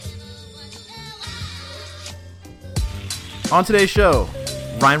On today's show,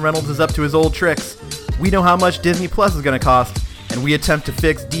 Ryan Reynolds is up to his old tricks. We know how much Disney Plus is going to cost, and we attempt to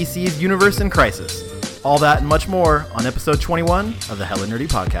fix DC's universe in crisis. All that and much more on episode 21 of the Hella Nerdy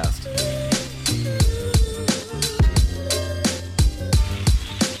Podcast.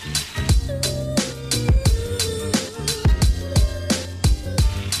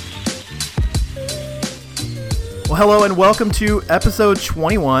 Well, hello and welcome to episode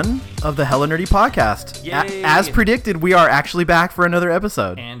 21 of the Hella Nerdy Podcast. As predicted, we are actually back for another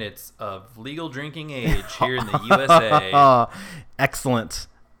episode. And it's of legal drinking age here in the USA. Excellent.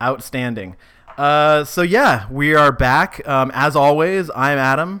 Outstanding. So yeah, we are back. As always, I'm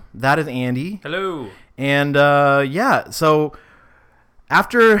Adam. That is Andy. Hello. And so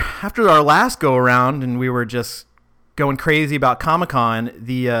after our last go around and we were just going crazy about Comic-Con,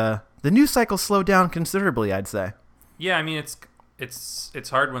 the news cycle slowed down considerably, I'd say. Yeah, I mean it's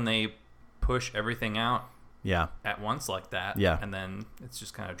hard when they push everything out at once like that. Yeah. And then it's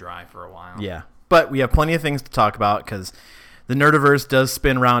just kind of dry for a while. Yeah. But we have plenty of things to talk about because the Nerdiverse does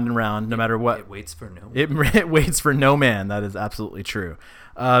spin round and round no matter what. It waits for no man. It waits for no man. That is absolutely true.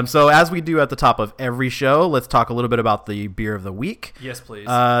 So as we do at the top of every show, let's talk a little bit about the beer of the week. Yes, please.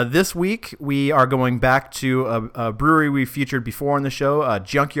 This week, we are going back to a brewery we featured before on the show,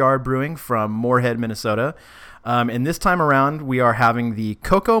 Junkyard Brewing from Moorhead, Minnesota. And this time around, we are having the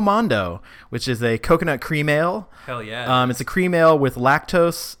Coco Mondo, which is a coconut cream ale. Hell yeah. It's a cream ale with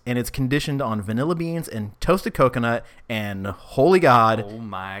lactose, and it's conditioned on vanilla beans and toasted coconut, and holy God. Oh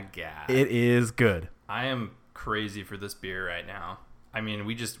my God. It is good. I am crazy for this beer right now. I mean,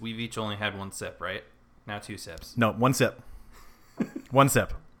 we've each only had one sip, right? Now 2 sips. No, 1 sip. 1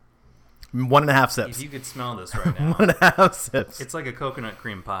 sip. 1.5 sips. If you could smell this right now. 1.5 sips. It's like a coconut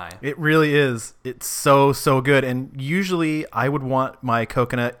cream pie. It really is. It's so good. And usually I would want my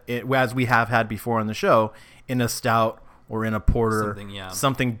coconut, as we have had before on the show, in a stout or in a porter,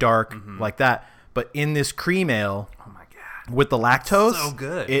 something dark like that. But in this cream ale, oh my God, with the lactose, so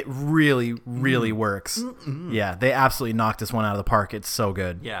good. It really works. Mm-mm. Yeah, they absolutely knocked this one out of the park. It's so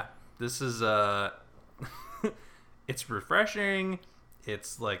good. Yeah, this is it's refreshing.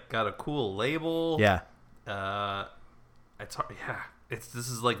 It's like got a cool label. Yeah. It's hard. Yeah. This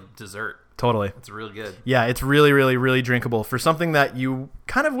is like dessert. Totally. It's really good. Yeah, it's really drinkable for something that you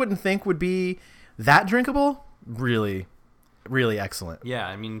kind of wouldn't think would be that drinkable. Really excellent. Yeah,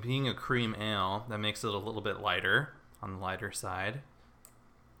 I mean, being a cream ale, that makes it a little bit lighter, on the lighter side.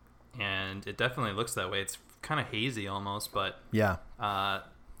 And it definitely looks that way. It's kind of hazy almost, but yeah.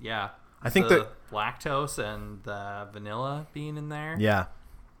 I think the lactose and the vanilla being in there. Yeah.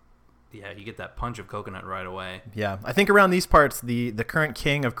 Yeah, you get that punch of coconut right away. Yeah. I think around these parts, the current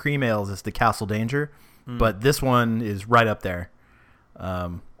king of cream ales is the Castle Danger, but this one is right up there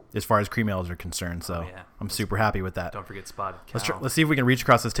as far as cream ales are concerned. So I'm super happy with that. Don't forget Spotted Cow. Let's see if we can reach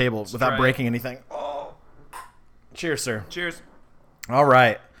across this table without breaking anything. Oh. Cheers, sir. Cheers. All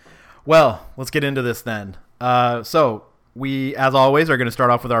right. Well, let's get into this then. So we, as always, are going to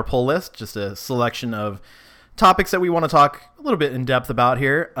start off with our pull list, just a selection of topics that we want to talk a little bit in depth about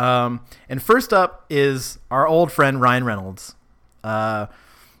here. And first up is our old friend Ryan Reynolds. I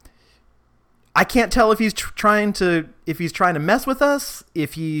can't tell if he's trying to mess with us,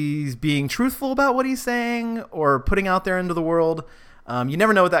 if he's being truthful about what he's saying, or putting out there into the world. You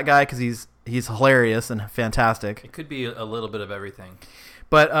never know with that guy because he's hilarious and fantastic. It could be a little bit of everything.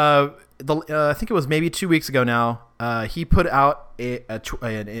 But I think it was maybe 2 weeks ago now. He put out a post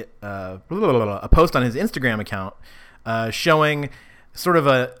on his Instagram account showing sort of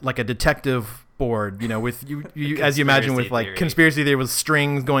a detective board, with you as you imagine, with like conspiracy theory with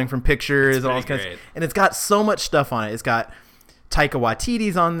strings going from pictures and all this kind of stuff. And it's got so much stuff on it. It's got Taika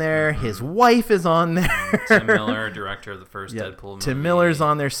Waititi's on there. His wife is on there. Tim Miller, director of the first Deadpool movie. Tim Miller's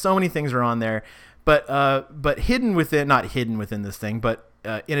on there. So many things are on there. But not hidden within this thing, but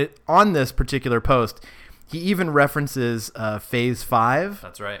on this particular post, he even references Phase 5.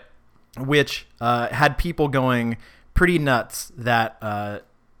 That's right. Which had people going pretty nuts that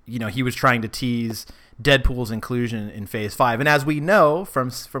he was trying to tease Deadpool's inclusion in Phase 5. And as we know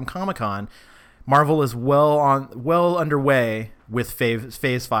from Comic-Con, Marvel is well underway with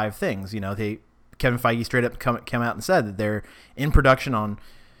Phase 5 things. Kevin Feige straight up came out and said that they're in production on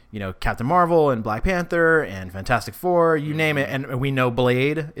Captain Marvel and Black Panther and Fantastic Four, you name it. And we know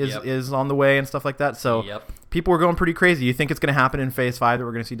Blade is on the way and stuff like that. So people were going pretty crazy. You think it's going to happen in Phase 5 that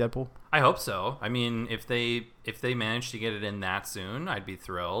we're going to see Deadpool? I hope so. I mean, if they manage to get it in that soon, I'd be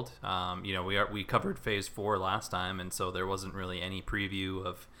thrilled. We covered Phase 4 last time, and so there wasn't really any preview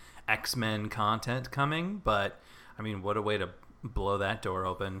of X-Men content coming. But, I mean, what a way to blow that door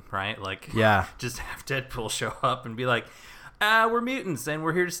open, right? Like, just have Deadpool show up and be like, we're mutants and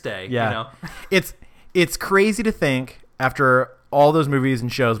we're here to stay. Yeah. You know? It's crazy to think, after all those movies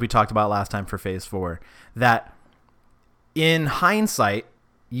and shows we talked about last time for Phase 4, that in hindsight,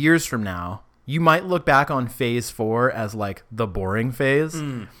 years from now, you might look back on Phase 4 as like the boring phase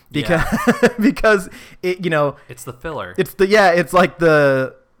because because it, you know, it's the filler. It's like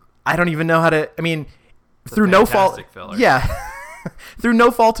the, I don't even know how to, I mean, through no fault filler. Yeah. Through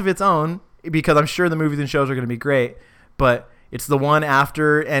no fault of its own, because I'm sure the movies and shows are going to be great, but it's the one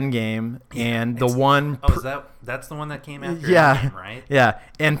after Endgame and the one that's the one that came after Endgame, right? Yeah.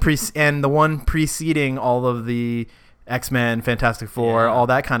 And the one preceding all of the X-Men, Fantastic Four, all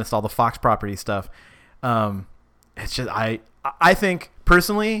that kind of stuff, all the Fox property stuff. It's just I think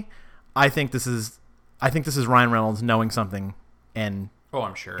personally, I think this is Ryan Reynolds knowing something and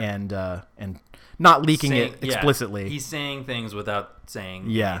I'm sure and not leaking it explicitly. He's saying things without saying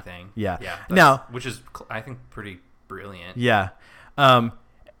anything. Yeah. Now, which is I think pretty brilliant. Yeah.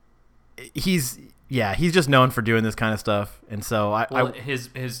 He's just known for doing this kind of stuff, and so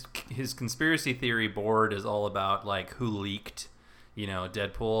his conspiracy theory board is all about like who leaked, you know,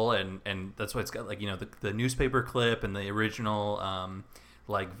 Deadpool, and that's why it's got like, you know, the newspaper clip and the original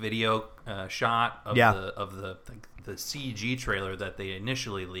like video shot of the CG trailer that they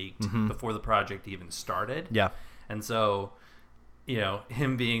initially leaked before the project even started. Yeah, and so, you know,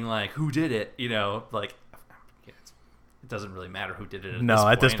 him being like, who did it? You know, like. It doesn't really matter who did it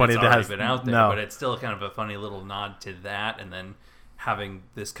at this point. It's already been out there, but it's still kind of a funny little nod to that, and then having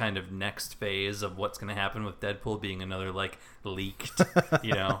this kind of next phase of what's going to happen with Deadpool being another like leaked,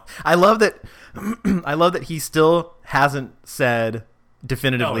 you know. I love that he still hasn't said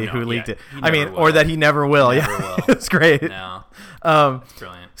definitively who leaked it. I mean, or that he never will. Will. It's great. No. It's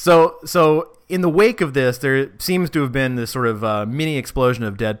brilliant. So in the wake of this, there seems to have been this sort of mini explosion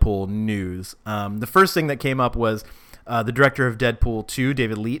of Deadpool news. The first thing that came up was the director of Deadpool 2,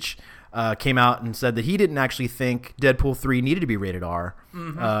 David Leitch, came out and said that he didn't actually think Deadpool 3 needed to be rated R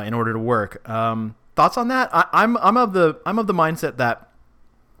in order to work. Thoughts on that? I'm of the mindset that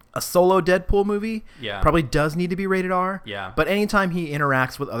a solo Deadpool movie probably does need to be rated R. Yeah. But anytime he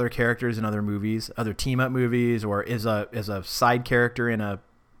interacts with other characters in other movies, other team up movies, or is a side character in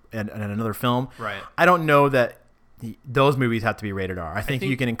another film, right? I don't know that those movies have to be rated R. I think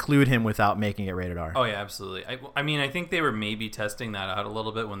you can include him without making it rated R. Oh yeah, absolutely. I mean, I think they were maybe testing that out a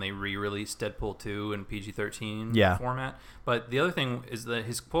little bit when they re-released Deadpool 2 in PG-13 format. But the other thing is that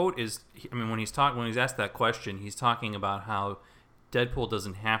his quote is, I mean, when he's asked that question, he's talking about how Deadpool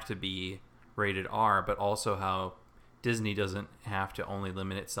doesn't have to be rated R, but also how Disney doesn't have to only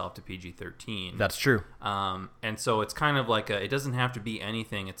limit itself to PG-13. That's true. And so it's kind of like it doesn't have to be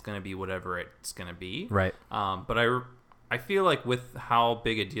anything. It's going to be whatever it's going to be. Right. But I feel like with how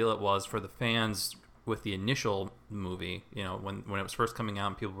big a deal it was for the fans with the initial movie, you know, when it was first coming out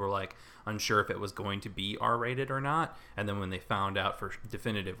and people were like unsure if it was going to be R-rated or not, and then when they found out for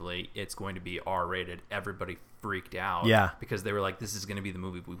definitively it's going to be R-rated, everybody freaked out. Yeah. Because they were like, this is going to be the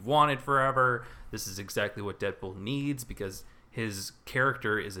movie we've wanted forever. This is exactly what Deadpool needs, because his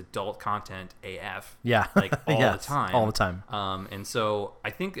character is adult content AF. Yeah. Like all the time. All the time. And so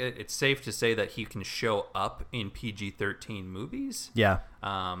I think it's safe to say that he can show up in PG-13 movies. Yeah.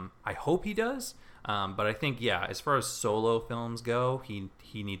 I hope he does. But I think, as far as solo films go, he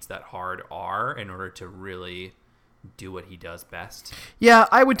needs that hard R in order to really do what he does best. Yeah,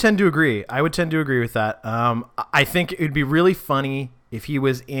 I would tend to agree. With that. I think it would be really funny if he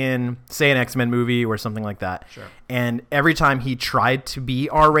was in, say, an X-Men movie or something like that. Sure. And every time he tried to be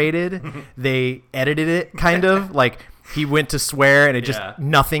R-rated, they edited it kind of. Like, he went to swear and it just,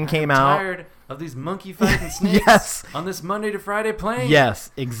 nothing came out. Tired of these monkey fighting snakes on this Monday to Friday plane. Yes,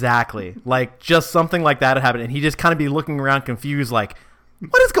 exactly. Like, just something like that had happened. And he'd just kind of be looking around confused like,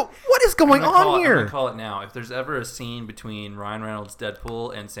 what is going on here? I'm going to call it now. If there's ever a scene between Ryan Reynolds'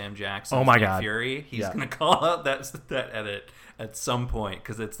 Deadpool and Sam Jackson's Nick Fury, he's going to call out that edit at some point,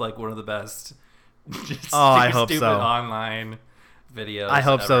 because it's like one of the best I hope stupid so. online videos I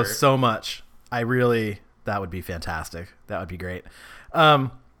hope ever. so much. That would be fantastic. That would be great.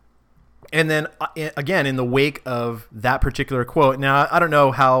 And then, again, in the wake of that particular quote, now, I don't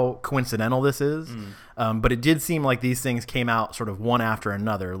know how coincidental this is, but it did seem like these things came out sort of one after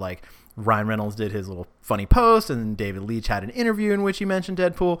another. Like, Ryan Reynolds did his little funny post, and then David Leitch had an interview in which he mentioned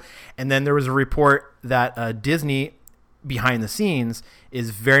Deadpool. And then there was a report that Disney, behind the scenes,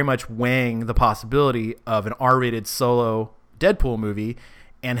 is very much weighing the possibility of an R-rated solo Deadpool movie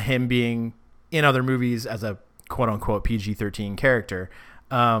and him being in other movies as a quote-unquote PG-13 character.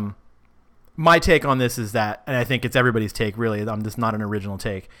 My take on this is that, and I think it's everybody's take really, this is not an original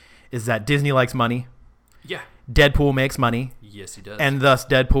take, is that Disney likes money. Yeah. Deadpool makes money. Yes, he does. And thus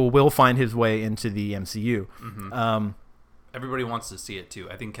Deadpool will find his way into the MCU. Everybody wants to see it too.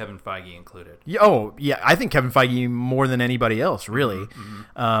 I think Kevin Feige included. Yeah, I think Kevin Feige more than anybody else, really.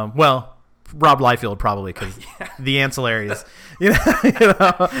 Well, Rob Liefeld probably, because the ancillaries.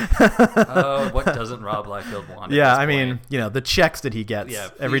 What doesn't Rob Liefeld want? Yeah, I mean, the checks that he gets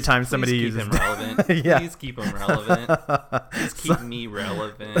every time somebody uses. Keep him relevant. Please keep him relevant. Please keep me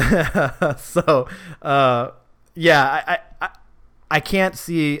relevant. So, I can't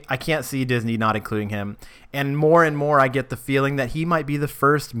see Disney not including him, and more I get the feeling that he might be the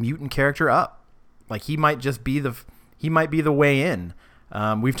first mutant character up. Like he might be the way in.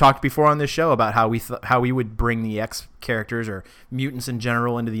 We've talked before on this show about how we would bring the X characters or mutants in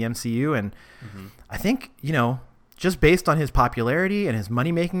general into the MCU, and I think just based on his popularity and his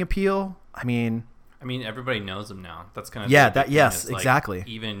money making appeal, I mean, everybody knows him now. That's kind of yes, exactly.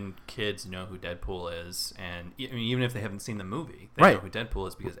 Even kids know who Deadpool is, and even if they haven't seen the movie, they know who Deadpool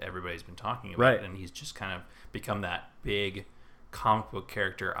is because everybody's been talking about it, and he's just kind of become that big comic book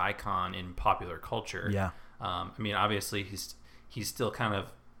character icon in popular culture. Yeah. Obviously he's still kind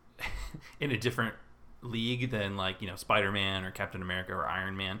of in a different league than Spider-Man or Captain America or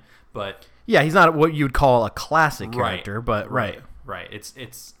Iron Man, but yeah, he's not what you'd call a classic character, but right.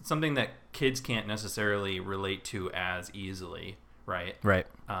 It's something that kids can't necessarily relate to as easily, right?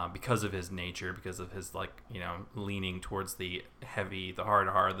 Because of his nature, because of his leaning towards the heavy, the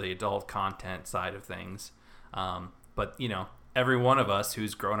hard, the adult content side of things. But every one of us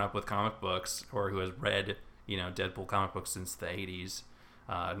who's grown up with comic books or who has read Deadpool comic books since the 80s,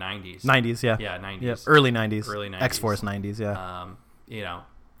 90s. 90s, yeah. Yeah, 90s. Yeah, early 90s. Early 90s. X-Force 90s, yeah.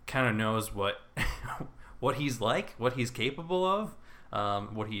 Kind of knows what what he's like, what he's capable of,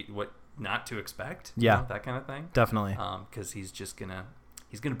 what not to expect. Yeah. That kind of thing. Definitely. Because he's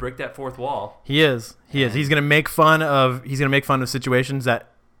gonna break that fourth wall. He is. He's gonna make fun of situations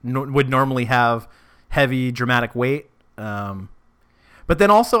that would normally have heavy dramatic weight. But then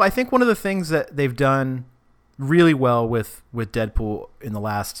also, I think one of the things that they've done really well with Deadpool in the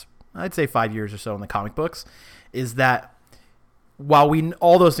last, I'd say 5 years or so in the comic books, is that while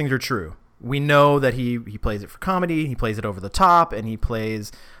all those things are true, we know that he plays it for comedy, he plays it over the top, and he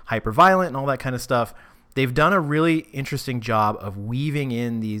plays hyper violent and all that kind of stuff. They've done a really interesting job of weaving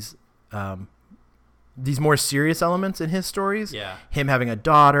in these more serious elements in his stories. Yeah. Him having a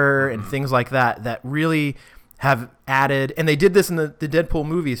daughter and things like that really have added, and they did this in the Deadpool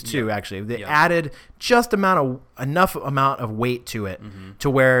movies too. Yep. Actually, they added just enough amount of weight to it to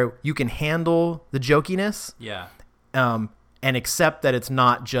where you can handle the jokiness. Yeah. And accept that it's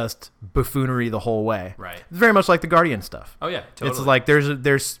not just buffoonery the whole way. Right. It's very much like the Guardian stuff. Oh yeah, totally. It's like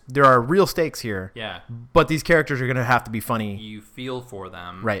there are real stakes here. Yeah. But these characters are going to have to be funny. You feel for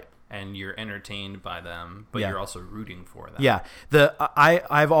them. Right. And you're entertained by them, but you're also rooting for them. Yeah.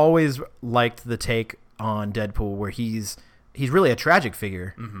 I've always liked the take on Deadpool where he's really a tragic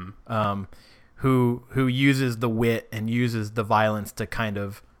figure. Who uses the wit and uses the violence to kind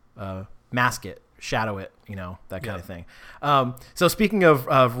of mask it, shadow it, that kind of thing. So speaking of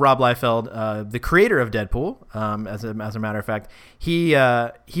Rob Liefeld, the creator of Deadpool, as a matter of fact, he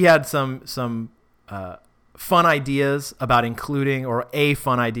had some fun ideas about including, or a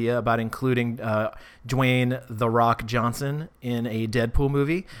fun idea about including Dwayne "The Rock" Johnson in a Deadpool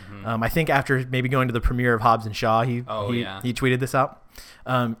movie. I think after maybe going to the premiere of Hobbs and Shaw, he tweeted this out.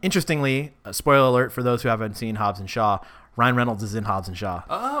 Interestingly, spoiler alert for those who haven't seen Hobbs and Shaw, Ryan Reynolds is in Hobbs and Shaw.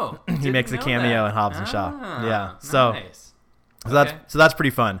 Oh, he makes a cameo in Hobbs and Shaw. Yeah, nice. So that's pretty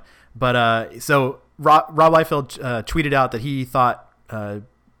fun. But so Rob Liefeld tweeted out that he thought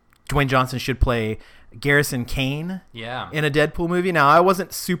Dwayne Johnson should play Garrison Kane in a Deadpool movie. Now, I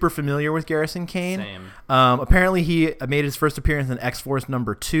wasn't super familiar with Garrison Kane. Same. Apparently, he made his first appearance in X-Force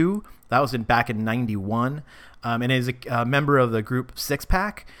 #2. That was back in '91. And is a member of the group Six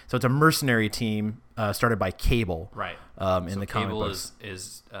Pack. So it's a mercenary team started by Cable. Right. In the comic books. Cable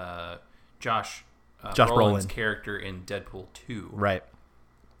is Josh Brolin's character in Deadpool 2. Right.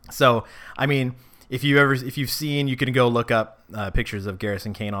 So, I mean, if you've seen, you can go look up pictures of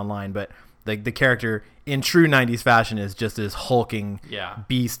Garrison Kane online, but the character in true 90s fashion is just this hulking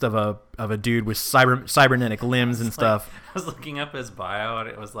beast of a dude with cybernetic limbs and stuff. I was looking up his bio and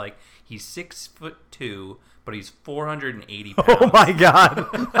it was like he's 6'2", but he's 480 pounds. Oh my god.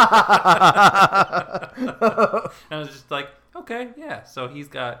 I was just like, okay, yeah. So he's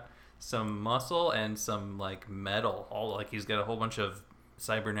got some muscle and some metal. He's got a whole bunch of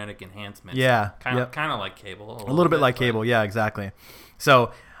cybernetic enhancements. Yeah. Kind of like Cable. A little bit like Cable, yeah, exactly.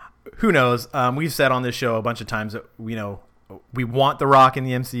 So who knows? We've said on this show a bunch of times that We want The Rock in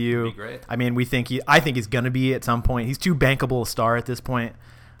the MCU. That'd be great. I mean, I think he's going to be at some point. He's too bankable a star at this point.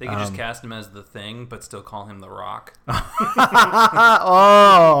 They could just cast him as the Thing, but still call him The Rock. Oh,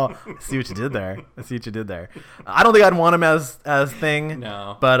 I see what you did there. I don't think I'd want him as Thing.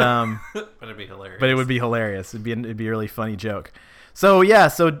 No, but but it'd be hilarious. But it would be hilarious. It'd be a really funny joke. So yeah,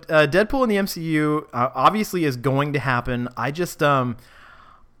 Deadpool in the MCU obviously is going to happen. I just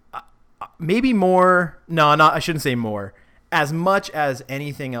maybe more. No, not. I shouldn't say more. As much as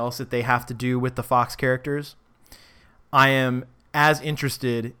anything else that they have to do with the Fox characters, I am as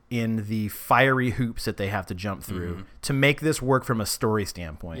interested in the fiery hoops that they have to jump through to make this work from a story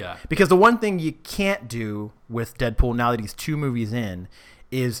standpoint. Yeah. Because the one thing you can't do with Deadpool now that he's 2 movies in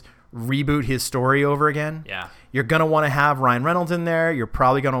is reboot his story over again. Yeah. You're going to want to have Ryan Reynolds in there. You're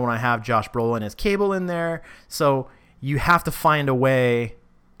probably going to want to have Josh Brolin as Cable in there. So you have to find a way,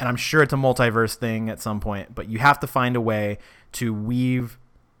 and I'm sure it's a multiverse thing at some point, but you have to find a way to weave,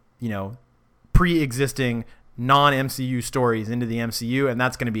 pre-existing non-MCU stories into the MCU, and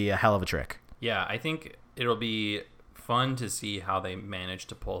that's going to be a hell of a trick. Yeah, I think it'll be fun to see how they manage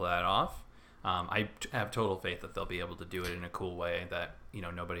to pull that off. I have total faith that they'll be able to do it in a cool way that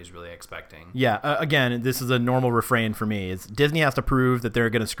nobody's really expecting. Yeah, again, this is a normal refrain for me. Is Disney has to prove that they're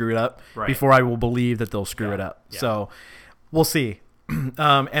going to screw it up before I will believe that they'll screw it up. Yeah. So we'll see.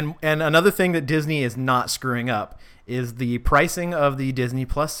 And another thing that Disney is not screwing up is the pricing of the Disney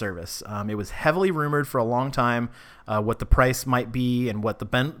Plus service. It was heavily rumored for a long time what the price might be and what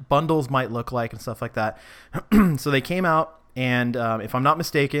the bundles might look like and stuff like that. So they came out, and if I'm not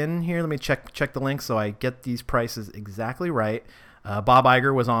mistaken, here, let me check the link so I get these prices exactly right. Bob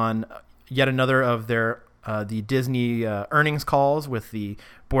Iger was on yet another of their the Disney earnings calls with the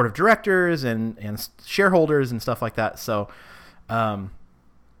board of directors and shareholders and stuff like that. So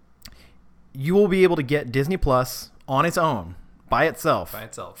you will be able to get Disney Plus on its own, by itself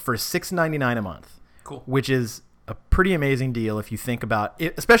for $6.99 a month. Cool. Which is a pretty amazing deal if you think about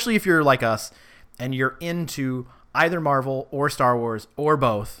it, especially if you're like us and you're into either Marvel or Star Wars or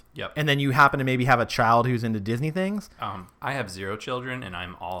both. Yep. And then you happen to maybe have a child who's into Disney things. I have 0 children, and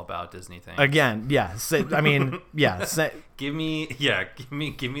I'm all about Disney things. Again, yeah. Give me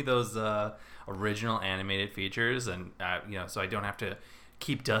those original animated features, and so I don't have to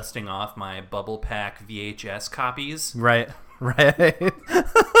keep dusting off my bubble pack VHS copies. Right.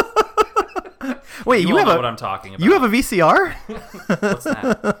 Wait, you know what I'm talking about. You have a VCR? What's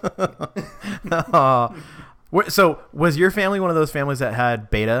that? So was your family one of those families that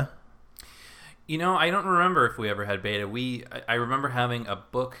had Beta? I don't remember if we ever had Beta. I remember having a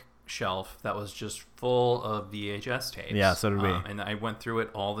bookshelf that was just full of VHS tapes. Yeah, so did we. And I went through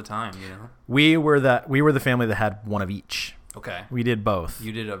it all the time. We were the family that had one of each. Okay. We did both.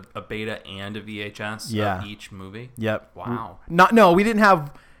 You did a Beta and a VHS of each movie? Yep. Wow. We didn't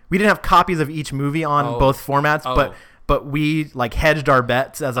have copies of each movie on both formats, but we hedged our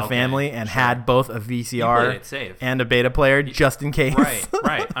bets as a family and had both a VCR and a Beta player just in case. Right.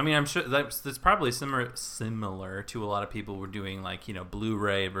 I mean, I'm sure that's probably similar to a lot of people were doing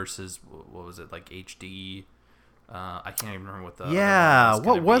Blu-ray versus what was it, HD. I can't even remember what the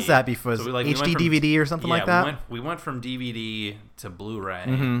what was that before? So HD DVD or something like that? We went from DVD to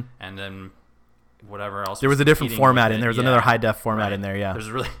Blu-ray, and then whatever else. There was a different format in there. There was another high def format in there. Yeah, there's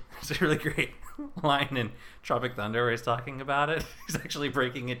a really great line in Tropic Thunder where he's talking about it. He's actually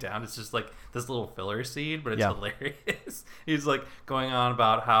breaking it down. It's just this little filler scene, but it's hilarious. He's going on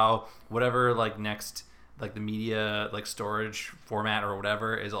about how whatever next the media storage format or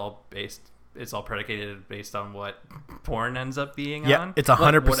whatever is all based. It's all predicated based on what porn ends up being on. Yeah, it's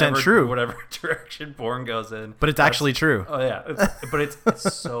 100% true. Whatever direction porn goes in. But it's actually true. Oh yeah, but it's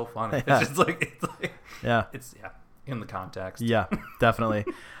so funny. Yeah. It's just it's in the context. Yeah, definitely.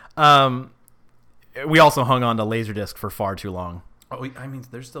 We also hung on to Laserdisc for far too long. Oh, I mean,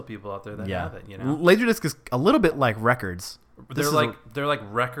 there's still people out there that have it. Laserdisc is a little bit like records. They're like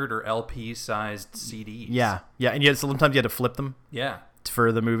record or LP sized CDs. Yeah, and yet sometimes you had to flip them. Yeah.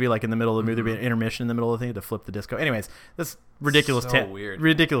 For the movie, in the middle of the movie, there'd be an intermission in the middle of the thing to flip the disco. Anyways, this ridiculous,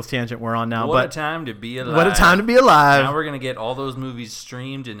 ridiculous tangent we're on now. What a time to be alive! What a time to be alive! Now we're gonna get all those movies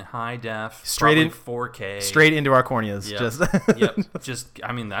streamed in high def, straight in 4K, straight into our corneas.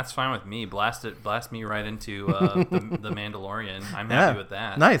 I mean, that's fine with me. Blast me right into the Mandalorian. I'm happy with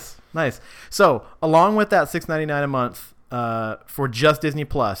that. Nice. So, along with that $6.99 a month for just Disney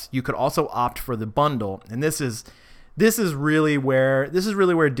Plus, you could also opt for the bundle, and this is really where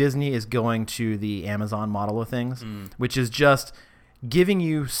Disney is going to the Amazon model of things, which is just giving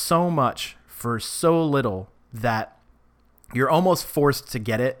you so much for so little that you're almost forced to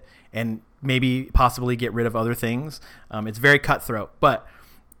get it. And maybe possibly get rid of other things. It's very cutthroat, but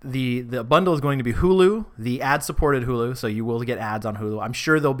the bundle is going to be Hulu, the ad-supported Hulu, so you will get ads on Hulu. I'm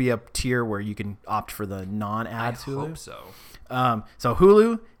sure there'll be a tier where you can opt for the non-ads Hulu. I hope so. So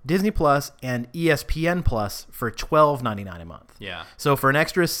Hulu, Disney Plus, and ESPN Plus for $12.99 a month. Yeah. So for an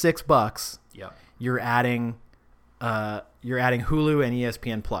extra $6, Yep. you're adding Hulu and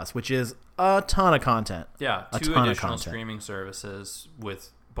ESPN Plus, which is a ton of content. Yeah, a two ton of additional content. streaming services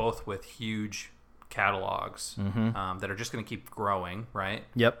with huge catalogs that are just going to keep growing, right?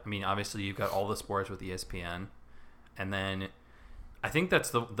 Yep. I mean, obviously you've got all the sports with ESPN, and then I think that's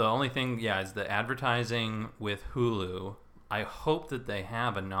the only thing. Yeah, is the advertising with Hulu. I hope that they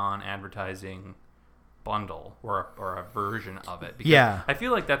have a non-advertising bundle or a version of it. Because Yeah. I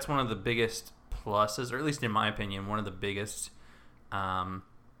feel like that's one of the biggest pluses, or at least in my opinion, one of the biggest.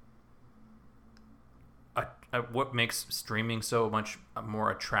 What makes streaming so much more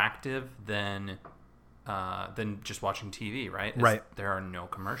attractive than just watching TV, right? Right. There are no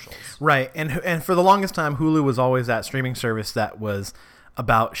commercials. Right, and for the longest time, Hulu was always that streaming service that was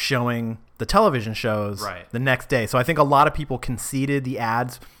about showing the television shows the next day. So I think a lot of people conceded the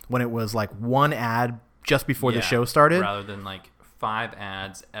ads when it was like one ad just before the show started, rather than like 5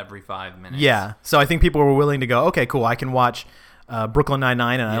 ads every 5 minutes. Yeah, so I think people were willing to go, okay, cool, I can watch Brooklyn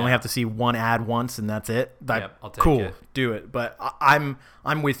Nine-Nine, and I only have to see one ad once, and that's it. I'll take cool, it. Do it. But I'm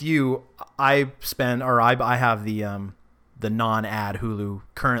with you. I have the non-ad Hulu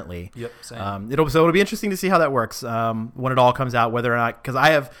currently. Yep, same. It'll be interesting to see how that works when it all comes out. Whether or not, because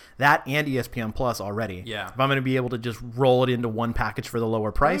I have that and ESPN Plus already. Yeah. If I'm going to be able to just roll it into one package for the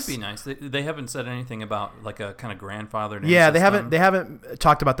lower price, That would be nice. They haven't said anything about like a kind of grandfathered. Yeah, system. they haven't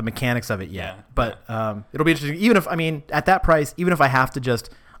talked about the mechanics of it yet. Yeah, but it'll be interesting. Even if at that price, even if I have to just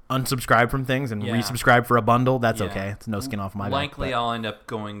unsubscribe from things and resubscribe for a bundle, that's okay. It's no skin off my back. Likely, I'll end up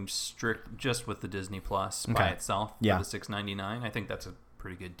going strict just with the Disney Plus by itself. Yeah, for the $6.99. I think that's a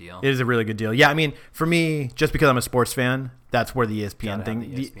pretty good deal. It is a really good deal. Yeah, I mean, for me, just because I'm a sports fan, that's where the ESPN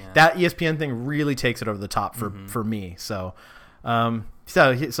thing, that ESPN thing, really takes it over the top for me. So,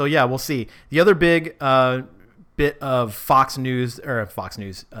 so yeah, we'll see. The other big bit of Disney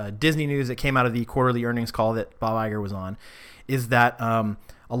news that came out of the quarterly earnings call that Bob Iger was on is that a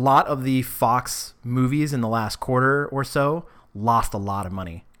lot of the Fox movies in the last quarter or so lost a lot of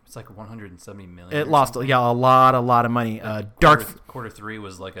money. It's like $170 million. It lost, a lot of money. Quarter 3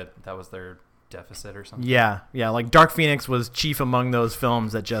 was that was their deficit or something. Yeah, like Dark Phoenix was chief among those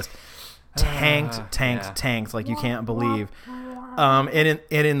films that just tanked like you can't believe. And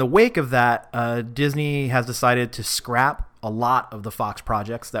in the wake of that, Disney has decided to scrap a lot of the Fox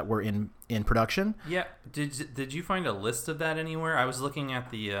projects that were in production. Yeah. Did you find a list of that anywhere? I was looking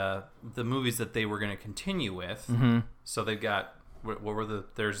at the movies that they were going to continue with. Mm-hmm. So they've got what were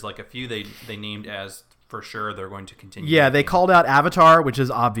there's like a few they named as for sure they're going to continue. Yeah, they called out Avatar, which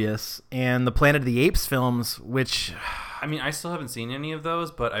is obvious, and the Planet of the Apes films, which I mean, I still haven't seen any of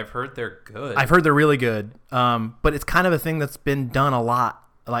those, but I've heard they're good. I've heard they're really good. But it's kind of a thing that's been done a lot.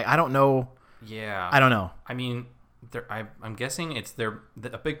 Like, I don't know. Yeah. I don't know. I mean, I'm guessing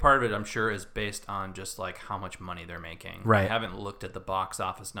a big part of it, I'm sure, is based on just like how much money they're making. Right. I haven't looked at the box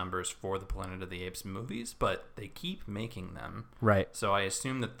office numbers for the Planet of the Apes movies, but they keep making them. Right. So I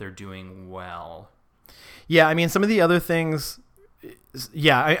assume that they're doing well. Yeah, I mean, some of the other things,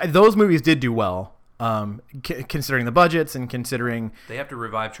 those movies did do well, considering the budgets and considering... They have to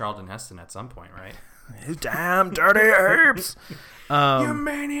revive Charlton Heston at some point, right? You damn dirty apes! You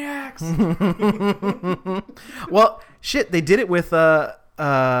maniacs! Well, shit, they did it with, with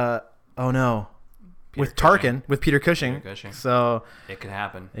Tarkin, with Peter Cushing. So it could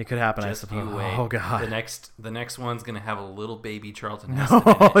happen. I suppose. Oh god. The next one's gonna have a little baby Charlton Heston.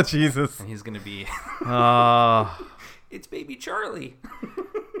 Oh in it, Jesus! And he's gonna be. It's baby Charlie.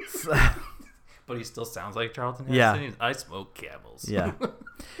 But he still sounds like Charlton Heston. Yeah. I smoke camels. Yeah.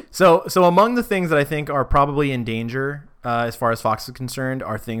 So among the things that I think are probably in danger as far as Fox is concerned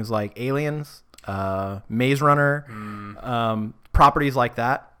are things like Aliens, Maze Runner, properties like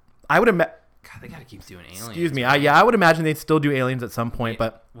that. I would imagine. God, they gotta keep doing Aliens. Excuse me. I would imagine they'd still do Aliens at some point,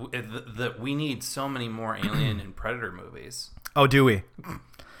 but we need so many more Alien and Predator movies. Oh, do we?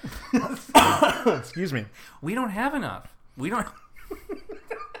 Excuse me. We don't have enough. We don't.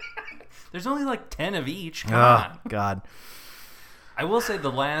 There's only like 10 of each. Come on. God. I will say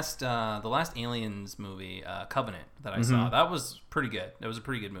the last Aliens movie, Covenant, that I saw, that was pretty good. It was a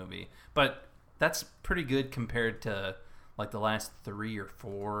pretty good movie, but that's pretty good compared to like the last 3 or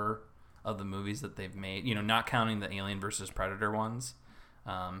 4 of the movies that they've made. You know, not counting the Alien versus Predator ones.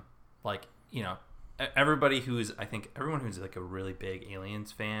 everybody I think everyone who's like a really big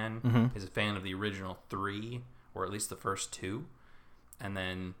Aliens fan is a fan of the original 3, or at least the first 2, and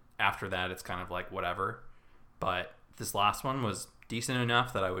then after that it's kind of like whatever. But this last one was decent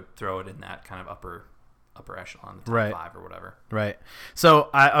enough that I would throw it in that kind of upper echelon, the top 5 or whatever. Right. So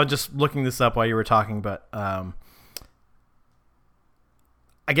I was just looking this up while you were talking, but I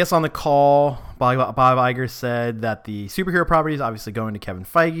guess on the call, Bob Iger said that the superhero property is obviously going to Kevin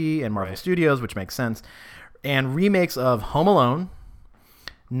Feige and Marvel Studios, which makes sense. And remakes of Home Alone,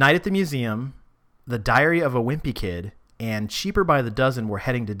 Night at the Museum, The Diary of a Wimpy Kid, and Cheaper by the Dozen were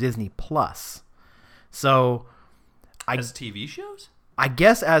heading to Disney Plus. So, as TV shows? I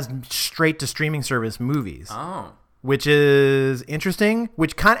guess as straight to streaming service movies. Oh. Which is interesting.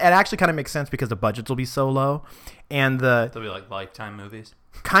 It actually kind of makes sense because the budgets will be so low, and they'll be like Lifetime movies.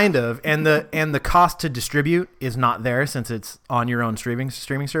 Kind of, and the cost to distribute is not there since it's on your own streaming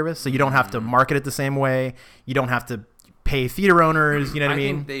service. So you don't have to market it the same way. You don't have to pay theater owners. You know what I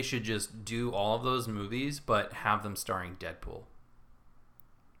mean? I think they should just do all of those movies, but have them starring Deadpool.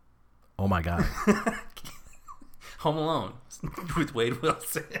 Oh my God. Home Alone with Wade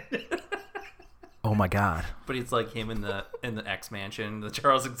Wilson. Oh my God. But it's like him in the X mansion, the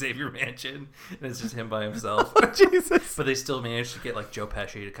Charles Xavier mansion, and it's just him by himself. Oh, Jesus. But they still managed to get like Joe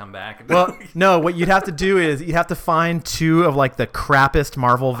Pesci to come back. Well, no, what you'd have to do is you'd have to find 2 of like the crappest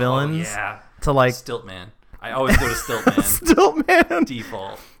Marvel villains. Oh, yeah. To like Stiltman. I always go to Stiltman. Stiltman.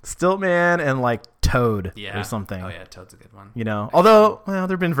 Default. Stiltman and like Toad or something. Oh yeah, Toad's a good one. You know, although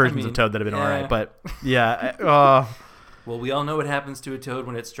there've been versions of Toad that have been all right, but yeah. Well, we all know what happens to a toad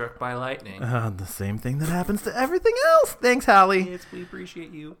when it's struck by lightning. The same thing that happens to everything else. Thanks, Hallie. Yes, we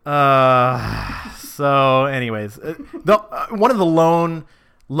appreciate you. So, anyways, one of the lone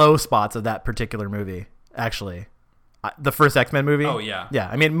low spots of that particular movie, actually, the first X-Men movie. Oh yeah, yeah.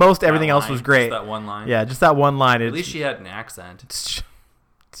 I mean, everything else was great. Just that one line. Yeah, just that one line. At least she had an accent. It's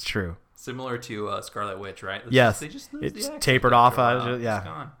true. Similar to Scarlet Witch, right? Yes. It's tapered off. Yeah.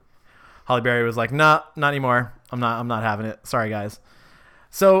 Gone. Halle Berry was like, "Nah, not anymore. I'm not having it. Sorry, guys."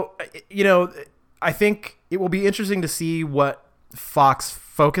 So, I think it will be interesting to see what Fox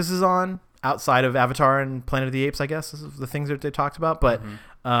focuses on outside of Avatar and Planet of the Apes, I guess, is the things that they talked about. But,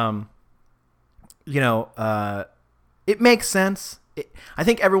 it makes sense. I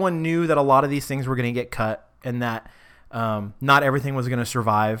think everyone knew that a lot of these things were going to get cut and that not everything was going to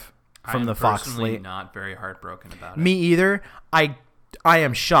survive from the Fox slate. I'm not very heartbroken about it. Me either. I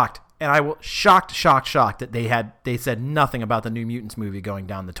am shocked. And I will shocked that they said nothing about the New Mutants movie going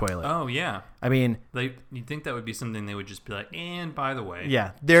down the toilet. Oh yeah, I mean, you'd think that would be something they would just be like, and by the way,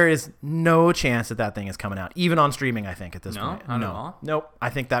 yeah, there is no chance that thing is coming out, even on streaming. I think at this point, not at all. Nope.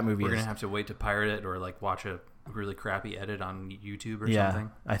 I think that movie. We're gonna have to wait to pirate it or like watch a really crappy edit on YouTube or something.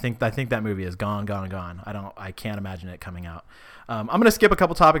 I think that movie is gone. I can't imagine it coming out. I'm gonna skip a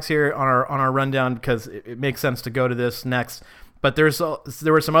couple topics here on our rundown because it makes sense to go to this next. But there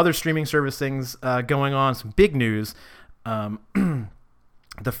were some other streaming service things going on, some big news.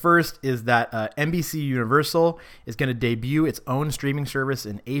 The first is that NBC Universal is going to debut its own streaming service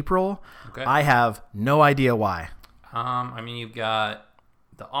in April. Okay. I have no idea why. I mean, you've got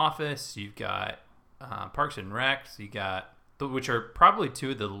The Office, you've got Parks and Rec, which are probably 2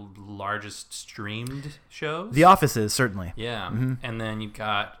 of the largest streamed shows. The Office is, certainly. Yeah. Mm-hmm. And then you've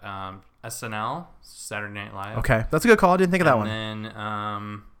got SNL, Saturday Night Live. Okay, that's a good call. I didn't think of that one. And then, I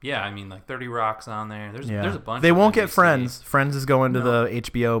mean, like 30 Rock's on there. There's a bunch. They won't get Friends. Friends is going to the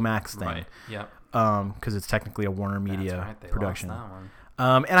HBO Max thing. Right. Yep. Because it's technically a Warner Media production. Lost that one.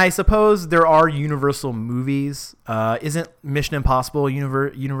 And I suppose there are Universal movies. Isn't Mission Impossible a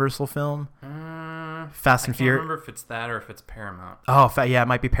Universal film? Fast and Furious. I can't remember if it's that or if it's Paramount. Oh, it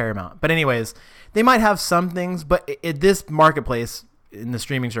might be Paramount. But anyways, they might have some things, but this marketplace in the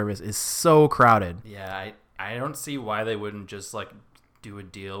streaming service is so crowded. Yeah, I don't see why they wouldn't just like do a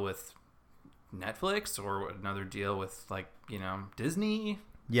deal with Netflix or another deal with like, Disney.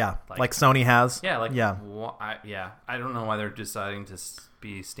 Yeah, like Sony has. Yeah, I don't know why they're deciding to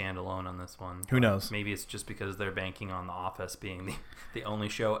be standalone on this one. Who knows? Maybe it's just because they're banking on The Office being the only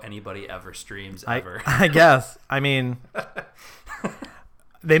show anybody ever streams ever. I guess. I mean,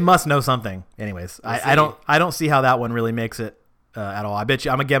 they must know something. Anyways, I don't see how that one really makes it at all. I bet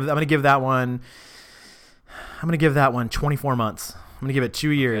you I'm gonna give that one 24 months. I'm gonna give it 2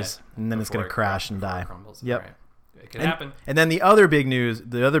 years, and then it's gonna crash and die. Yep. Right. It could happen. And then the other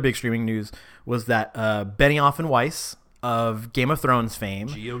big streaming news was that Benioff and Weiss of Game of Thrones fame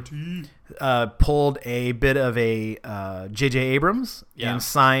pulled a bit of a J.J. Abrams and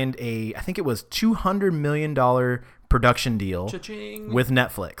signed I think it was $200 million production deal Cha-ching. with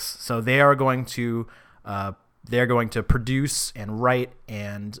Netflix. So they are going to produce and write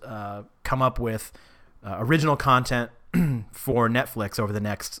and come up with original content for Netflix over the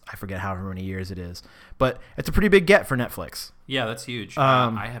next, I forget however many years it is, but it's a pretty big get for Netflix. Yeah, that's huge.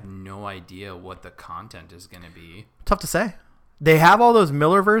 I have no idea what the content is going to be. Tough to say. They have all those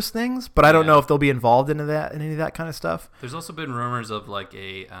Millerverse things, but I don't know if they'll be involved in any of that kind of stuff. There's also been rumors of like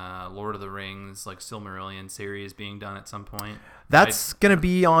a Lord of the Rings, like Silmarillion series being done at some point. That's going to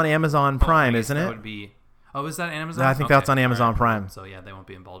be on Amazon Prime, isn't it? That would be. Oh, is that Amazon? I think that's on Amazon Prime. So yeah, they won't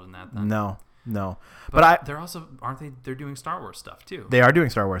be involved in that then. No. But they're also, aren't they? They're doing Star Wars stuff too. They are doing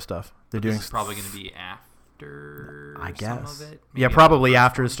Star Wars stuff. This is probably going to be after. I guess. Some of it. Yeah, probably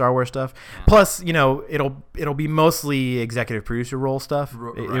after the Star Wars stuff. Yeah. Plus, it'll be mostly executive producer role stuff.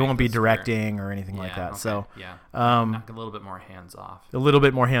 It won't be directing or anything like that. Okay. So knock a little bit more hands off. A little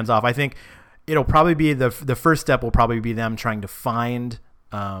bit more hands off. I think it'll probably be the first step will probably be them trying to find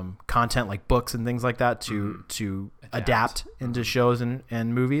content like books and things like that to adapt into shows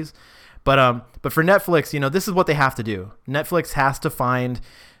and movies. But for Netflix, this is what they have to do. Netflix has to find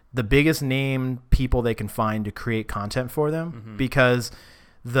the biggest name people they can find to create content for them, because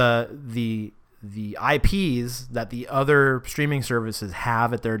the IPs that the other streaming services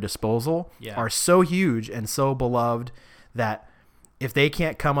have at their disposal are so huge and so beloved that if they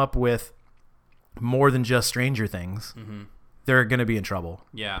can't come up with more than just Stranger Things, they're going to be in trouble.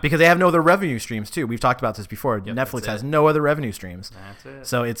 Yeah. Because they have no other revenue streams too. We've talked about this before. Yep, Netflix has no other revenue streams. That's it.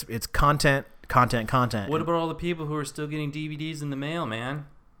 So it's content. What about all the people who are still getting DVDs in the mail, man?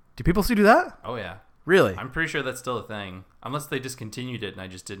 Do people still do that? Oh, yeah. Really? I'm pretty sure that's still a thing. Unless they discontinued it and I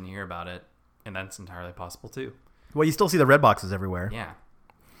just didn't hear about it. And that's entirely possible too. Well, you still see the red boxes everywhere. Yeah.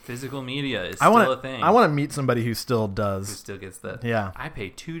 Physical media is still a thing. I want to meet somebody who still does. Who still gets that. Yeah. I pay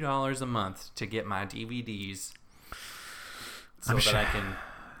 $2 a month to get my DVDs so that I can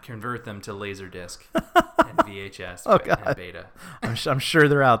convert them to Laserdisc and VHS and Beta. I'm sure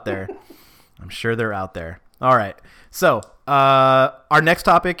they're out there. All right. So our next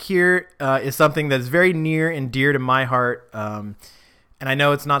topic here is something that's very near and dear to my heart. And I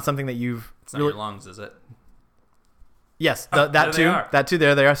know it's not something that you've... It's not your lungs, is it? Yes, that too. That too.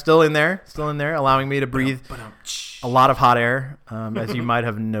 There they are, still in there, allowing me to breathe a lot of hot air, as you might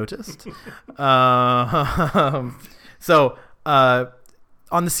have noticed. So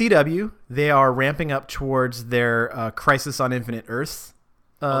on the CW, they are ramping up towards their Crisis on Infinite Earths.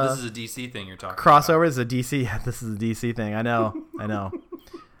 This is a DC thing you're talking crossover about. Is a DC. This is a DC thing. I know.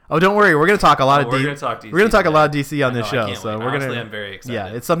 Oh, don't worry. We're going to talk a lot of DC. We're going to talk a lot of DC on this show. So we're Honestly, I'm very excited. Yeah,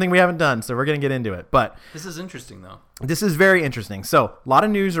 it's something we haven't done, so we're going to get into it. But this is interesting, though. This is very interesting. So a lot of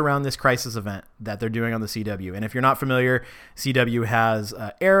news around this Crisis event that they're doing on the CW. And if you're not familiar, CW has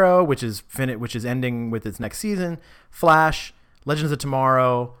Arrow, which is ending with its next season, Flash, Legends of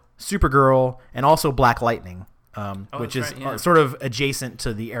Tomorrow, Supergirl, and also Black Lightning. Which is sort of adjacent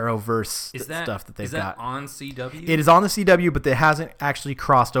to the Arrowverse stuff that they've got. Is that on CW? It is on the CW, but it hasn't actually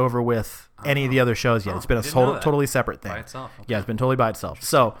crossed over with any of the other shows yet. It's been a totally separate thing. By itself. Okay. Yeah, it's been totally by itself.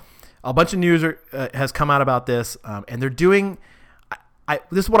 So a bunch of news has come out about this, and they're doing.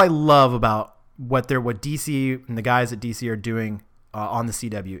 This is what I love about what DC and the guys at DC are doing on the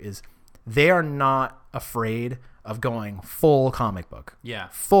CW is they are not afraid of going full comic book. Yeah,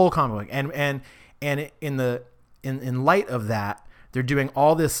 full comic book, and in light of that, they're doing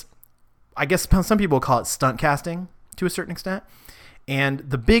all this, I guess some people call it stunt casting to a certain extent. And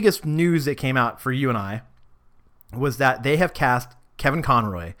the biggest news that came out for you and I was that they have cast Kevin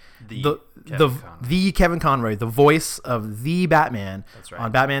Conroy, the Kevin Conroy, the voice of the Batman. That's right.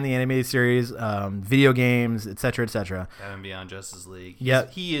 On Batman the Animated Series, video games, etc., etc. Batman Beyond Justice League.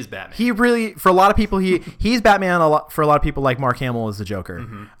 He is Batman. He really, for a lot of people, he's Batman. For a lot of people, like Mark Hamill is the Joker.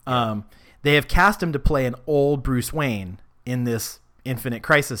 Mm-hmm. They have cast him to play an old Bruce Wayne in this Infinite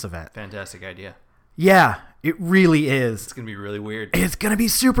Crisis event. Fantastic idea. Yeah, it really is. It's going to be really weird. It's going to be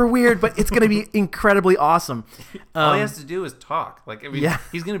super weird, but it's going to be incredibly awesome. All he has to do is talk.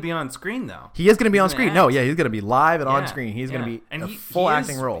 He's going to be on screen, though. He is going to be on screen. Act. No, yeah, he's going to be live and on screen. He's going to be a full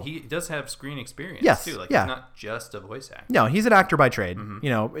acting role. He does have screen experience, too. He's not just a voice actor. No, he's an actor by trade.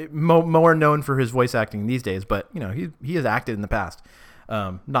 Mm-hmm. More known for his voice acting these days, but he has acted in the past.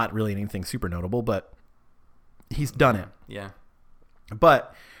 Not really anything super notable, but he's done it. Yeah.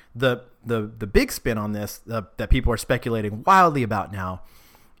 But the big spin on this that people are speculating wildly about now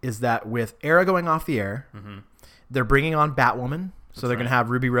is that with Arrow going off the air, they're bringing on Batwoman. So they're going to have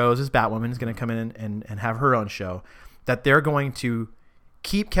Ruby Rose as Batwoman is going to come in and have her own show. That they're going to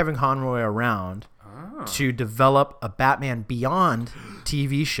keep Kevin Conroy around to develop a Batman Beyond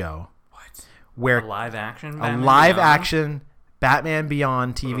TV show. where A live action Batman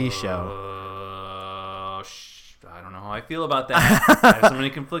Beyond TV show. I don't know how I feel about that. I have so many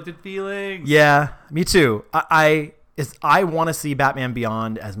conflicted feelings. Yeah, me too. I want to see Batman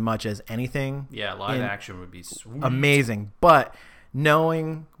Beyond as much as anything. Yeah, live action would be sweet. Amazing. But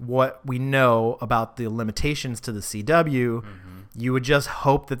knowing what we know about the limitations to the CW, you would just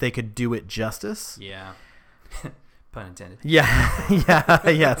hope that they could do it justice. Yeah. Pun intended. Yeah.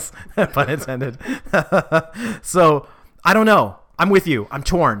 Yes. Pun intended. So, I don't know. I'm with you. I'm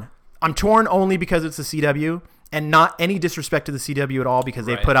torn. I'm torn only because it's the CW, and not any disrespect to the CW at all, because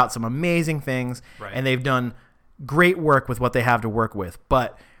they put out some amazing things, and they've done great work with what they have to work with.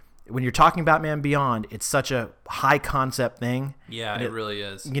 But when you're talking Batman Beyond, it's such a high concept thing. Yeah, it really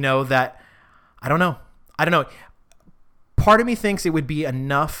is. You know, that I don't know. Part of me thinks it would be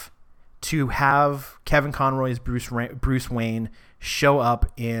enough to have Kevin Conroy's Bruce Wayne show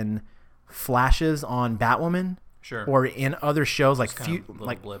up in flashes on Batwoman. Sure. Or in other shows like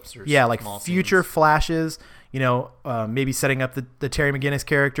blips or future scenes. flashes, you know, maybe setting up the Terry McGinnis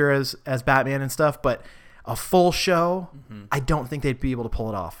character as Batman and stuff, but a full show, I don't think they'd be able to pull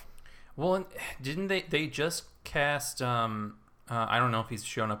it off. Well, didn't they just cast I don't know if he's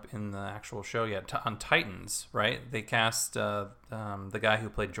shown up in the actual show yet, on Titans, right? They cast the guy who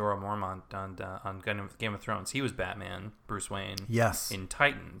played Jorah Mormont on Game of Thrones. He was Batman, Bruce Wayne. Yes. In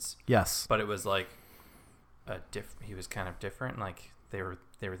Titans. Yes. But it was like he was kind of different. Like they were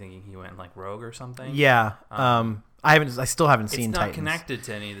thinking he went like rogue or something. Yeah. I still haven't seen Titans. It's not connected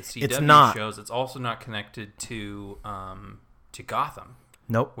to any of the CW shows. It's also not connected to Gotham.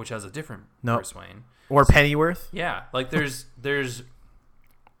 Nope. Which has a different Bruce Wayne. Or Pennyworth. Yeah. Like there's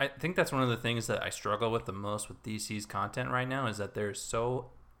I think that's one of the things that I struggle with the most with DC's content right now, is that there's so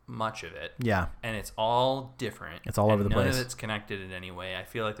much of it. Yeah. And it's all different. It's all over the place. None of it's connected in any way. I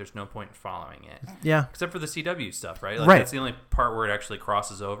feel like there's no point in following it. Yeah. Except for the CW stuff, right? Like right. That's the only part where it actually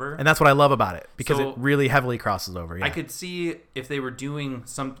crosses over. And that's what I love about it, because it really heavily crosses over. Yeah. I could see if they were doing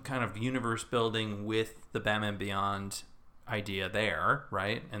some kind of universe building with the Batman Beyond idea there,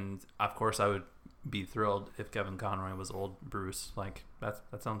 right? And of course I would be thrilled if Kevin Conroy was old Bruce. Like that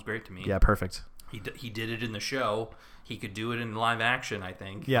sounds great to me. Yeah, perfect. He did it in the show. He could do it in live action, I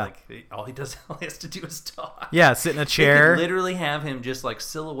think. Yeah. Like all he has to do is talk. Yeah, sit in a chair. They could literally have him just like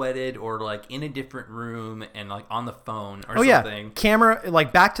silhouetted or like in a different room and like on the phone or something. Yeah. Camera,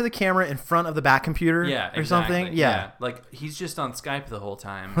 like back to the camera in front of the back computer or something. Yeah. Like he's just on Skype the whole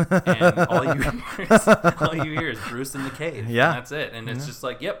time, and all you hear is Bruce in the cave. Yeah. And that's it. And it's just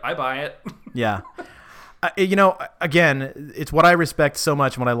like, yep, I buy it. Yeah. You know, again, it's what I respect so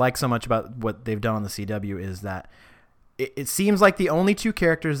much and what I like so much about what they've done on the CW is that it seems like the only two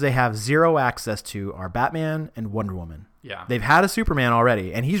characters they have zero access to are Batman and Wonder Woman. Yeah. They've had a Superman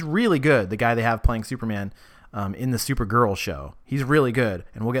already, and he's really good, the guy they have playing Superman in the Supergirl show. He's really good,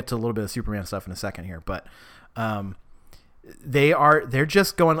 and we'll get to a little bit of Superman stuff in a second here. But they're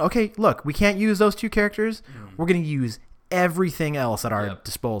just going, okay, look, we can't use those two characters. We're going to use everything else at our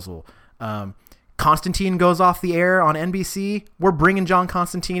disposal. Constantine goes off the air on NBC. We're bringing John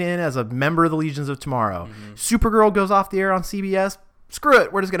Constantine in as a member of the Legions of Tomorrow. Supergirl goes off the air on CBS. Screw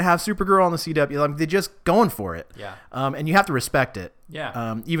it. We're just going to have Supergirl on the CW. Like, they're just going for it. Yeah. And you have to respect it.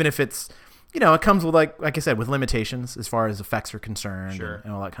 Yeah. Even if it's, you know, it comes with, like I said, with limitations as far as effects are concerned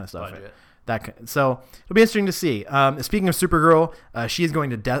and all that kind of stuff. Budget. So it'll be interesting to see. Speaking of Supergirl, she is going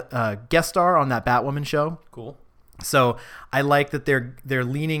to guest star on that Batwoman show. Cool. So I like that they're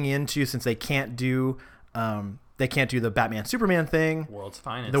leaning into, since they can't do the Batman Superman thing,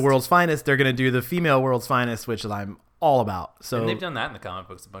 the world's finest. They're going to do the female world's finest, which I'm all about. So and they've done that in the comic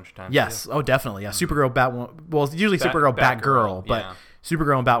books a bunch of times. Yes. Too. Oh, definitely. Yeah. Supergirl, Batwoman. Well, it's usually Supergirl, Batgirl, but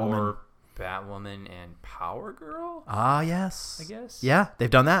Supergirl and Batwoman. Or Batwoman and Power Girl. Ah, yes. I guess. Yeah,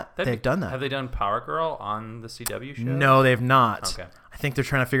 they've done that. They've done that. Have they done Power Girl on the CW show? No, they've not. Okay. I think they're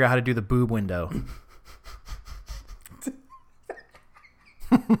trying to figure out how to do the boob window.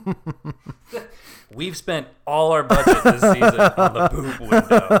 We've spent all our budget this season on the boob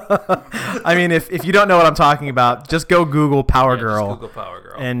window. I mean, if you don't know what I'm talking about, just go Google Power Girl. Just Google Power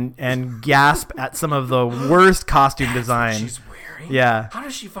Girl. And gasp at some of the worst costume design. She's wearing? Yeah. How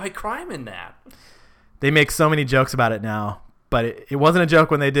does she fight crime in that? They make so many jokes about it now, but it wasn't a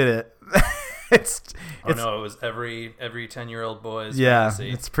joke when they did it. It was every 10-year-old boy's fantasy.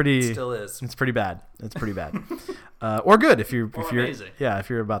 It's pretty. It still is. It's pretty bad. It's pretty bad. Or good if you're amazing. Yeah, if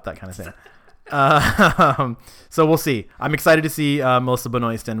you're about that kind of thing. So we'll see. I'm excited to see Melissa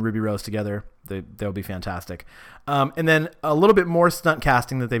Benoist and Ruby Rose together. They'll be fantastic. And then a little bit more stunt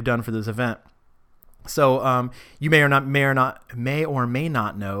casting that they've done for this event. So you may or may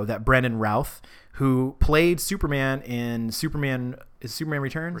not know that Brendan Routh, who played Superman in Superman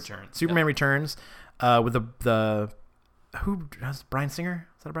Returns? Superman Returns, with the who has Bryan Singer?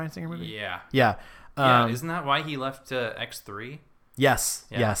 Is that a Bryan Singer movie? Yeah. Yeah. Isn't that why he left X3? Yes.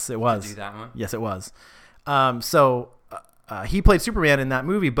 Yeah, yes, it was. To do that one? Yes, it was. He played Superman in that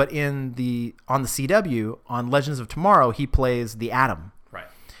movie, but on the CW on Legends of Tomorrow, he plays the Atom. Right.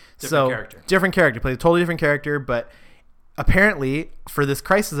 Different character. Plays a totally different character, but apparently for this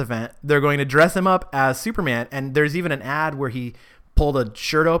Crisis event, they're going to dress him up as Superman, and there's even an ad where he pulled a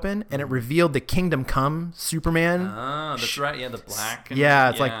shirt open and it revealed the Kingdom Come Superman. Oh, that's right. Yeah, the black.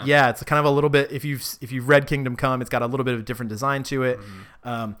 It's kind of a little bit, if you've read Kingdom Come, it's got a little bit of a different design to it.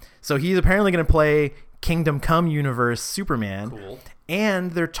 So he's apparently going to play Kingdom Come universe Superman. Cool.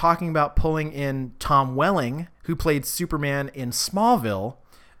 And they're talking about pulling in Tom Welling, who played Superman in Smallville.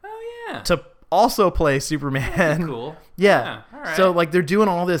 Oh yeah. To also play Superman. Cool. Yeah. All right. So like they're doing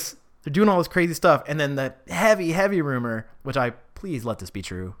all this crazy stuff, and then the heavy rumor, which please let this be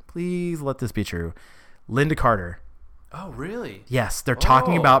true. Please let this be true. Linda Carter. Oh, really? Yes, they're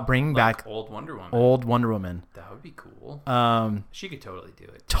talking about bringing back old Wonder Woman. Old Wonder Woman. That would be cool. She could totally do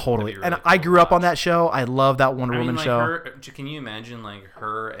it. Totally. Really and cool I grew up on that show. I love that Wonder Woman show. Can you imagine like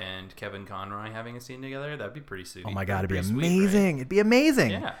her and Kevin Conroy having a scene together? That'd be pretty sweet. Oh my God, it'd be amazing. Sweet, right? It'd be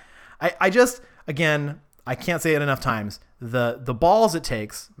amazing. Yeah. I just, again, I can't say it enough times. The balls it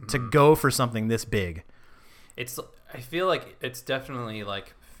takes to go for something this big. I feel like it's definitely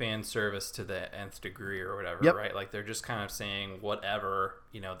like fan service to the nth degree or whatever, yep. Right? Like they're just kind of saying whatever,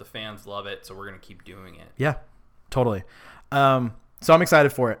 the fans love it, so we're going to keep doing it. Yeah, totally. So I'm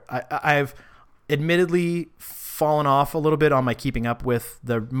excited for it. I've admittedly fallen off a little bit on my keeping up with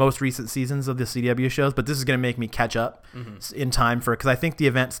the most recent seasons of the CW shows, but this is going to make me catch up in time because I think the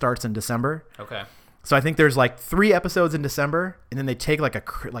event starts in December. Okay. So I think there's like 3 episodes in December, and then they take like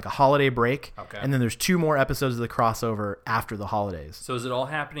a holiday break, okay. And then there's 2 more episodes of the crossover after the holidays. So is it all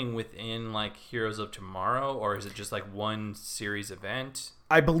happening within like Heroes of Tomorrow, or is it just like one series event?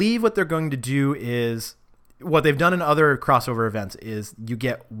 I believe what they're going to do is what they've done in other crossover events is you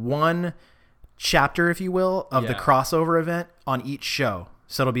get one chapter, if you will, of the crossover event on each show.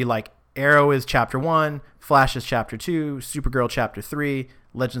 So it'll be like Arrow is chapter 1, Flash is chapter 2, Supergirl chapter 3,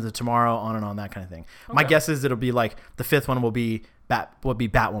 Legends of Tomorrow, on and on, that kind of thing. Okay. My guess is it'll be like the 5th one will be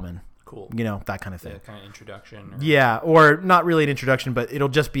Batwoman. Cool. That kind of thing. Yeah, kind of introduction. Or not really an introduction, but it'll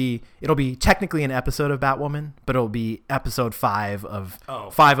be technically an episode of Batwoman, but it'll be episode 5 of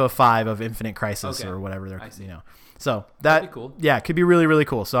 505 of Infinite Crisis or whatever they're, So that'd be cool. Yeah, it could be really, really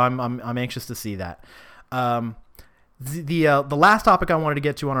cool. So I'm anxious to see that. The last topic I wanted to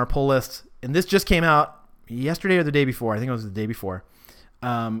get to on our pull list, and this just came out yesterday or the day before. I think it was the day before.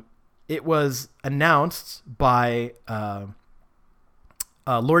 It was announced by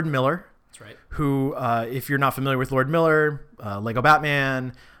Lord Miller. That's right. Who, if you're not familiar with Lord Miller, Lego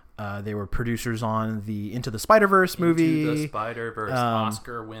Batman, they were producers on the Into the Spider-Verse movie. Into the Spider-Verse,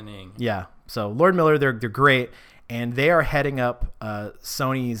 Oscar-winning. Yeah. So Lord Miller, they're great, and they are heading up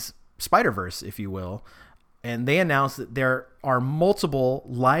Sony's Spider-Verse, if you will. And they announced that there are multiple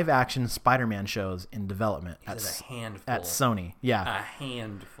live-action Spider-Man shows in development at Sony. Yeah, a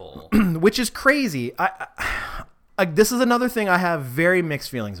handful, which is crazy. This is another thing I have very mixed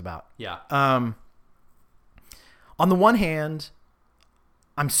feelings about. Yeah. On the one hand,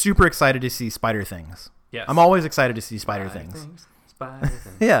 I'm super excited to see Spider Things. Yes. I'm always excited to see Spider Things. Spider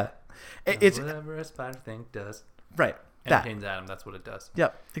Things. Yeah. It's whatever a spider thing does. Right. Entertains Adam. That's what it does.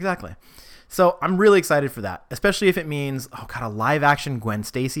 Yep. Exactly. So I'm really excited for that, especially if it means, a live-action Gwen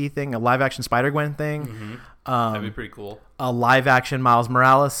Stacy thing, a live-action Spider-Gwen thing. Mm-hmm. That'd be pretty cool. A live-action Miles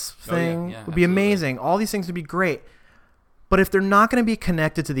Morales thing would be amazing. All these things would be great. But if they're not going to be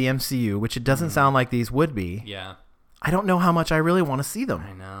connected to the MCU, which it doesn't sound like these would be, I don't know how much I really want to see them.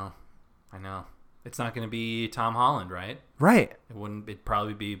 I know. It's not going to be Tom Holland, right? Right. It'd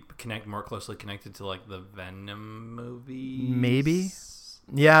probably be more closely connected to like the Venom movie. Maybe.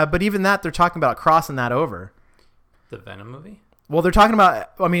 Yeah, but even that, they're talking about crossing that over. The Venom movie? Well, they're talking about,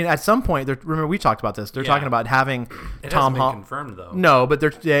 at some point, remember we talked about this, they're talking about having Tom Holland. It hasn't been confirmed, though. No, but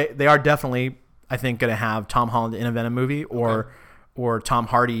they are definitely, I think, going to have Tom Holland in a Venom movie or Tom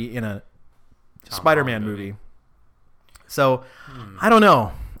Hardy in a Spider-Man movie. So, I don't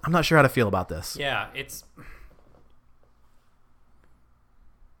know. I'm not sure how to feel about this. Yeah, it's...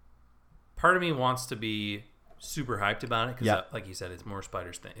 Part of me wants to be super hyped about it because, like you said, it's more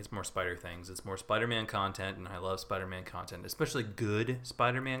Spider Things. It's more Spider-Man content, and I love Spider-Man content, especially good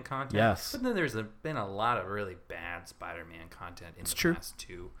Spider-Man content. Yes. But then there's been a lot of really bad Spider-Man content in the past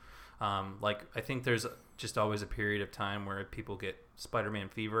too. Like, I think there's just always a period of time where people get Spider-Man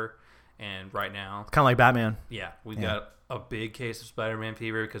fever, and right now, Kind of like Batman. yeah, we've got a big case of Spider-Man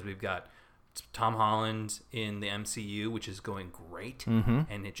fever because we've got Tom Holland in the MCU, which is going great,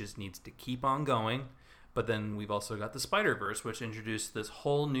 and it just needs to keep on going. But then we've also got the Spider-Verse, which introduced this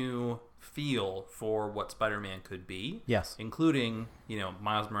whole new feel for what Spider-Man could be. Yes. Including,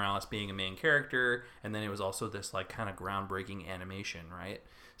 Miles Morales being a main character, and then it was also this like kind of groundbreaking animation, right?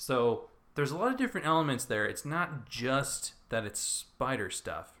 So there's a lot of different elements there. It's not just that it's spider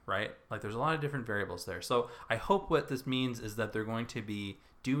stuff, right? Like there's a lot of different variables there. So I hope what this means is that they're going to be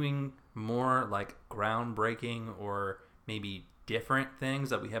doing more like groundbreaking or maybe different things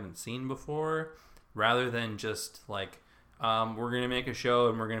that we haven't seen before, rather than just like we're going to make a show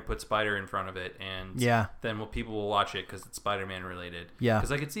and we're going to put Spider in front of it, and then people will watch it because it's Spider-Man related. Yeah.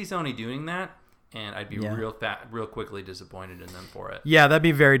 Because I could see Sony doing that, and I'd be real quickly disappointed in them for it. Yeah, that'd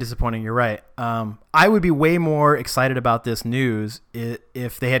be very disappointing. You're right. I would be way more excited about this news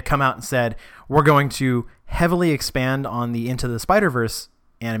if they had come out and said, we're going to heavily expand on the Into the Spider-Verse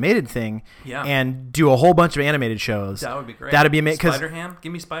animated thing and do a whole bunch of animated shows. That would be great. That'd be amazing. Spider-Ham?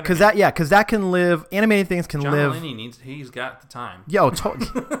 Give me Spider-Ham. Because that can live, animated things can live. John Mulaney he's got the time. Yo,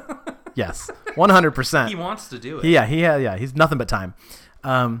 yes, 100%. He wants to do it. Yeah, he's nothing but time.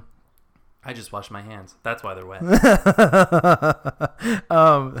 I just washed my hands. That's why they're wet.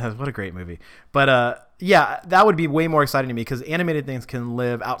 What a great movie. But that would be way more exciting to me because animated things can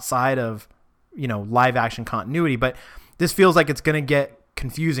live outside of, live action continuity. But this feels like it's going to get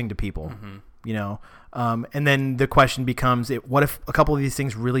confusing to people, and then the question becomes, what if a couple of these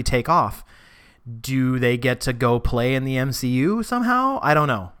things really take off? Do they get to go play in the MCU somehow? I don't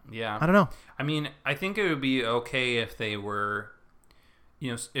know. Yeah. I don't know. I mean, I think it would be okay if they were,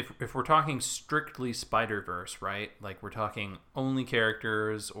 if we're talking strictly Spider-Verse, right? Like we're talking only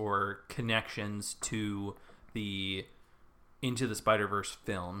characters or connections to the Into the Spider-Verse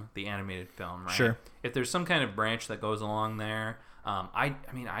film, the animated film, right? Sure. If there's some kind of branch that goes along there, I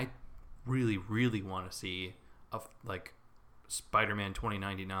really, really want to see Spider-Man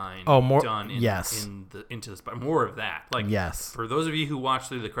 2099 done in the Into the Spider, more of that. Like, for those of you who watched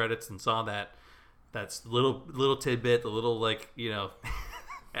through the credits and saw that's little tidbit, the little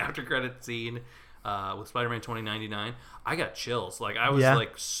after credit scene with Spider-Man 2099, I got chills. Like I was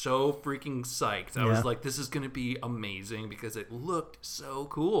so freaking psyched. I was like, this is going to be amazing because it looked so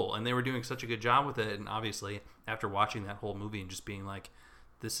cool and they were doing such a good job with it. And obviously after watching that whole movie and just being like,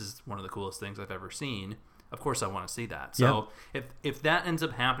 this is one of the coolest things I've ever seen, of course I want to see that. So if that ends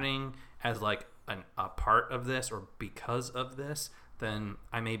up happening as like a part of this or because of this, then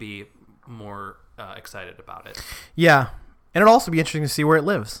I may be more excited about it. Yeah. And it'll also be interesting to see where it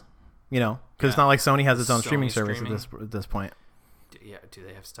lives, because it's not like Sony has its own streaming service at this point. Do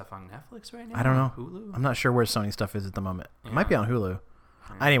they have stuff on Netflix right now? I don't know. Hulu? I'm not sure where Sony stuff is at the moment. It might be on Hulu.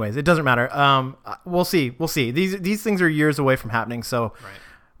 Yeah. Anyways, it doesn't matter. We'll see. These things are years away from happening, so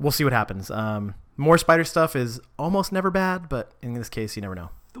we'll see what happens. More Spider stuff is almost never bad, but in this case, you never know.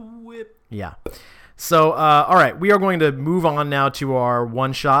 The whip. Yeah. So, all right, we are going to move on now to our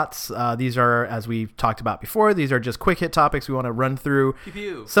one-shots. These are, as we've talked about before, these are just quick hit topics. We want to run through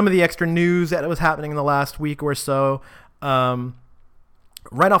some of the extra news that was happening in the last week or so.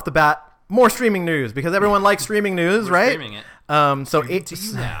 Right off the bat, more streaming news, because everyone likes streaming news, right? Streaming it. So to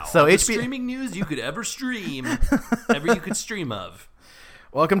you now. So HBO streaming news you could ever stream, ever you could stream of.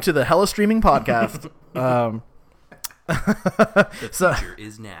 Welcome to the Hella Streaming Podcast. The future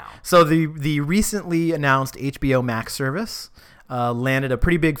is now. So the recently announced HBO Max service landed a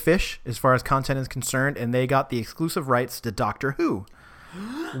pretty big fish as far as content is concerned, and they got the exclusive rights to Doctor Who,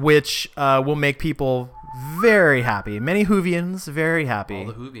 which will make people very happy. Many Whovians very happy. All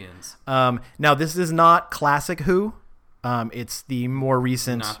the Whovians. Now, this is not classic Who. It's the more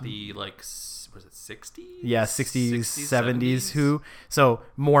recent. Not the was it 60s? Yeah, 60s, 70s Who. So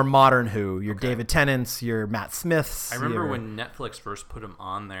more modern Who. Your David Tennants, your Matt Smiths. I remember when Netflix first put them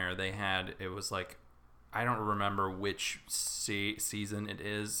on there, it was like, I don't remember which season it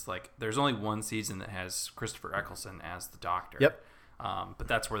is. Like, there's only one season that has Christopher Eccleston as the Doctor. Yep. But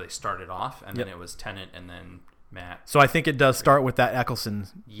that's where they started off, and then it was Tennant and then Matt. So I think it does start with that Eccleston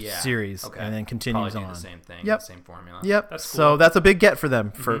series, and then continues Probably on. The same thing, the same formula. Yep. That's cool. So that's a big get for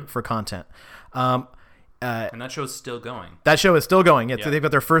them for content. And that show's still going. That show is still going. So they've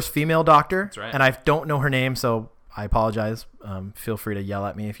got their first female Doctor. That's right. And I don't know her name, so I apologize. Feel free to yell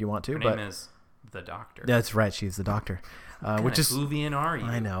at me if you want to. Her name is the Doctor. That's right. She's the Doctor. Which is Whovian are you?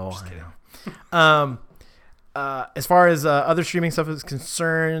 I know. As far as other streaming stuff is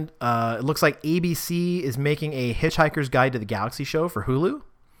concerned, it looks like ABC is making a Hitchhiker's Guide to the Galaxy show for Hulu,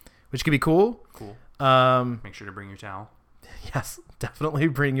 which could be cool. Cool. Make sure to bring your towel. Yes, definitely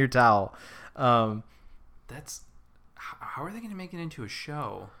bring your towel. That's how are they going to make it into a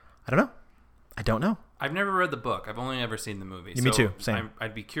show? I don't know. I've never read the book. I've only ever seen the movie. Me too. Same.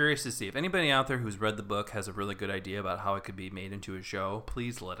 I'd be curious to see if anybody out there who's read the book has a really good idea about how it could be made into a show.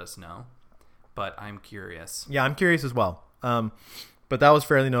 Please let us know. But I'm curious. Yeah, I'm curious as well. But that was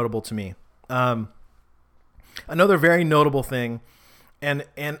fairly notable to me. Another very notable thing, and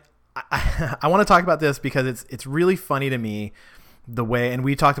I want to talk about this because it's really funny to me the way, and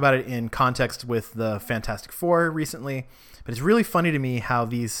we talked about it in context with the Fantastic Four recently, but it's really funny to me how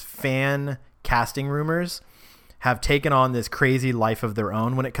these fan casting rumors have taken on this crazy life of their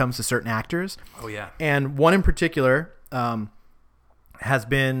own when it comes to certain actors. Oh yeah. And one in particular has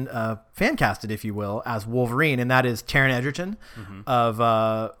been fan casted, if you will, as Wolverine, and that is Taron Egerton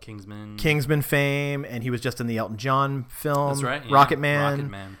of Kingsman fame, and he was just in the Elton John film. That's right. Yeah. Rocket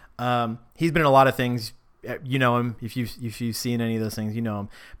Man. He's been in a lot of things. You know him if you've seen any of those things. You know him,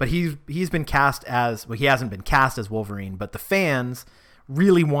 but he's been cast as he hasn't been cast as Wolverine, but the fans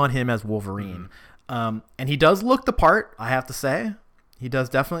really want him as Wolverine, and he does look the part. I have to say, he does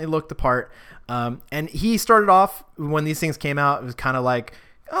definitely look the part. And he started off when these things came out. It was kind of like,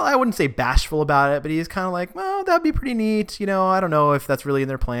 oh, I wouldn't say bashful about it, but he's kind of like, well, that'd be pretty neat. You know, I don't know if that's really in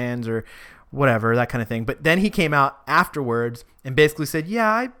their plans or whatever, that kind of thing. But then he came out afterwards and basically said, yeah,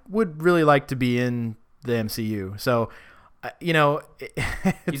 I would really like to be in the MCU. So, you know,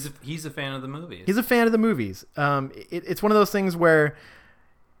 he's a fan of the movies. He's a fan of the movies. It's one of those things where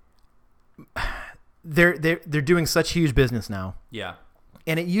they're doing such huge business now. Yeah.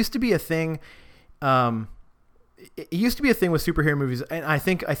 And it used to be a thing. It used to be a thing with superhero movies, and I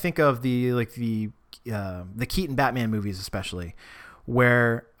think of the Keaton Batman movies especially,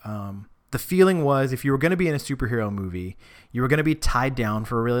 where the feeling was if you were going to be in a superhero movie, you were going to be tied down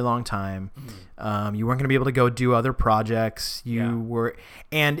for a really long time. You weren't going to be able to go do other projects.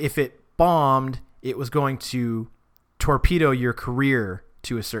 And if it bombed, it was going to torpedo your career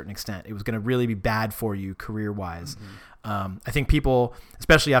to a certain extent. It was going to really be bad for you career-wise. I think people,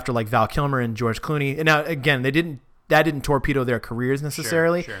 especially after like Val Kilmer and George Clooney, and now again, that didn't torpedo their careers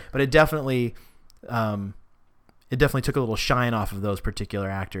necessarily, sure. But it definitely took a little shine off of those particular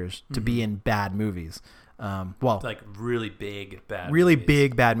actors to be in bad movies. Like really big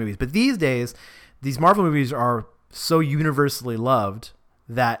bad movies. But these days, these Marvel movies are so universally loved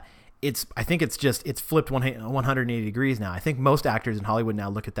that I think it's flipped 180 degrees now. I think most actors in Hollywood now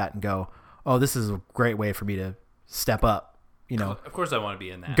look at that and go, oh, this is a great way for me to step up, you know. Of course I want to be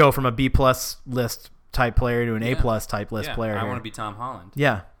in that. Go from a B+ list type player to an A+ type list player. I want to be Tom Holland.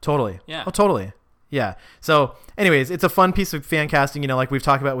 Yeah, totally. Yeah. Oh, totally. Yeah. So anyways, it's a fun piece of fan casting, you know, like we've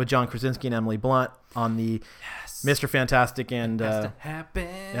talked about with John Krasinski and Emily Blunt on the Mr. Fantastic and it has to happen.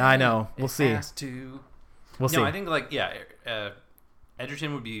 Yeah, I know. We'll see. We'll see. I think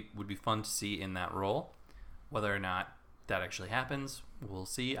Edgerton would be fun to see in that role. Whether or not that actually happens, we'll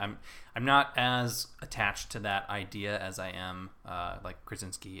see. I'm not as attached to that idea as I am like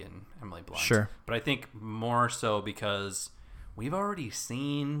Krasinski and Emily Blunt. Sure. But I think more so because we've already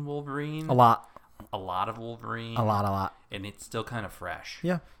seen Wolverine. A lot of Wolverine. A lot. And it's still kind of fresh.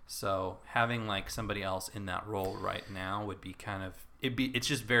 Yeah. So having like somebody else in that role right now would be it's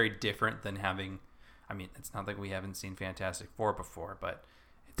just very different than having, I mean, it's not like we haven't seen Fantastic Four before, but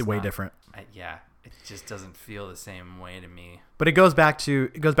it's way different. It just doesn't feel the same way to me. But it goes back to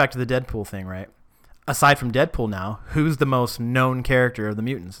the Deadpool thing, right? Aside from Deadpool now, who's the most known character of the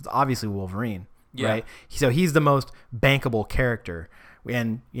mutants? It's obviously Wolverine, right? So he's the most bankable character.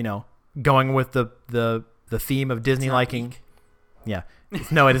 And, you know, going with the theme of Disney liking. Beak. Yeah.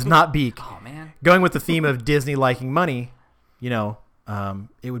 No, it is not Beak. Oh, man. Going with the theme of Disney liking money, you know,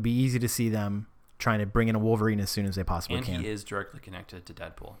 it would be easy to see them trying to bring in a Wolverine as soon as they possibly can. And he is directly connected to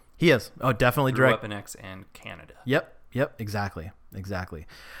Deadpool. He is. Oh, definitely direct. Weapon X and Canada. Yep. Exactly.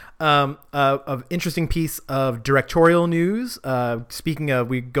 Of interesting piece of directorial news. Speaking of,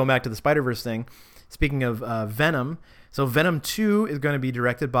 we go back to the Spider-Verse thing. Speaking of Venom, so Venom 2 is going to be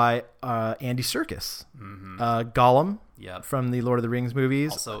directed by Andy Serkis. Gollum. Yep. From the Lord of the Rings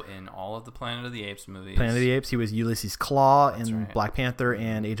movies. Also in all of the Planet of the Apes movies. Planet of the Apes. He was Ulysses Claw in Black Panther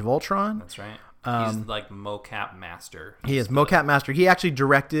and Age of Ultron. That's right. He's like mocap master. He is mocap master. He actually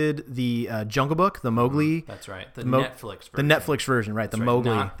directed the Jungle Book, the Mowgli. That's right. The Netflix version. The Netflix version, right? That's the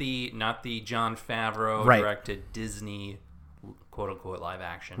Mowgli. Not the Jon Favreau directed Disney quote unquote live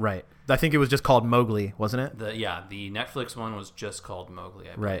action. Right. I think it was just called Mowgli, wasn't it? The Netflix one was just called Mowgli,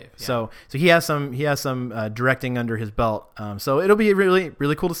 I believe. Right. Yeah. So he has some directing under his belt. So it'll be really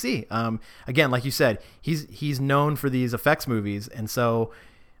really cool to see. Again, like you said, he's known for these effects movies, and so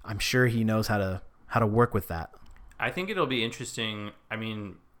I'm sure he knows how to work with that. I think it'll be interesting. I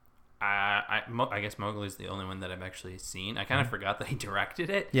mean, I guess Mowgli's the only one that I've actually seen. I kind of forgot that he directed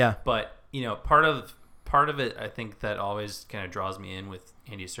it. Yeah. But part of it, I think that always kind of draws me in with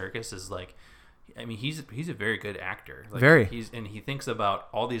Andy Serkis is like, I mean, he's a very good actor. Like, very. He thinks about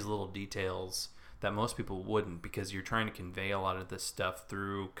all these little details that most people wouldn't, because you're trying to convey a lot of this stuff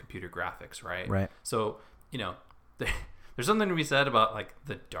through computer graphics, right? Right. So, there's something to be said about like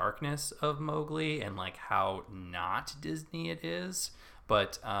the darkness of Mowgli and like how not Disney it is.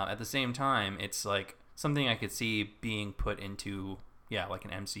 But at the same time, it's like something I could see being put into, like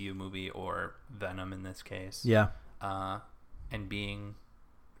an MCU movie or Venom in this case. Yeah. And being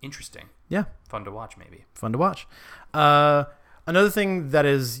interesting. Yeah. Fun to watch, maybe. Fun to watch. Another thing that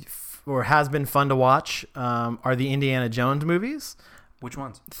is or has been fun to watch are the Indiana Jones movies. Which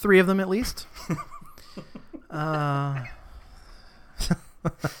ones? 3 of them at least. I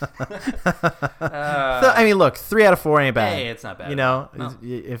mean, look, 3 out of 4 ain't bad. Hey, it's not bad. No.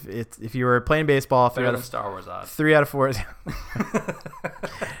 If you were playing baseball, better than Star Wars odds. 3 out of 4 is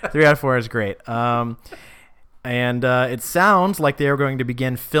 3 out of 4 is great. And it sounds like they are going to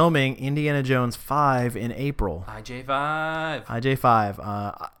begin filming Indiana Jones 5 in April. IJ5.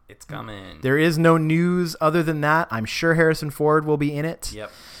 It's coming. There is no news other than that. I'm sure Harrison Ford will be in it. Yep.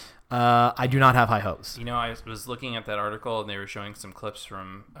 I do not have high hopes. I was looking at that article and they were showing some clips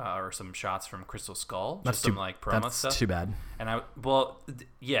from or some shots from Crystal Skull. That's some like promo that's stuff. Too bad. And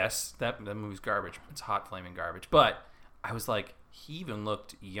yes, that movie's garbage. It's hot flaming garbage. But I was like, he even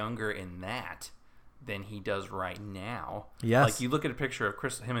looked younger in that than he does right now. Yes. Like you look at a picture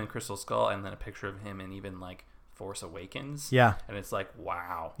of him in Crystal Skull and then a picture of him in even like Force Awakens. Yeah. And it's like,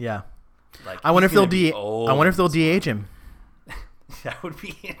 wow. Yeah. Like I wonder if they'll de-age him. That would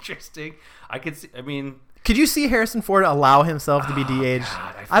be interesting. I could see. I mean, could you see Harrison Ford allow himself to be de-aged?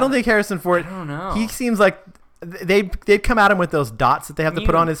 God, I don't think Harrison Ford. I don't know. He seems like they'd come at him with those dots that they have to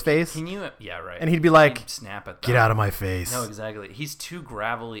put on his face. Yeah, right. And he'd be like, he'd snap at them. "Get out of my face." No, exactly. He's too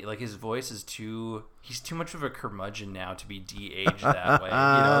gravelly. Like his voice is too. He's too much of a curmudgeon now to be de-aged that way.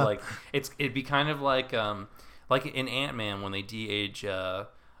 Like it'd be kind of like in Ant-Man when they de-age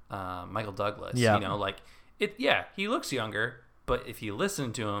Michael Douglas. Yeah. He looks younger. But if you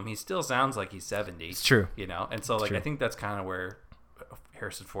listen to him, he still sounds like he's 70. It's true. And so I think that's kind of where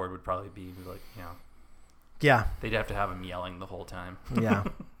Harrison Ford would probably be like, Yeah. They'd have to have him yelling the whole time. Yeah.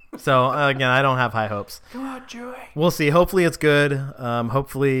 So again, I don't have high hopes. Come on, Joey. We'll see. Hopefully it's good.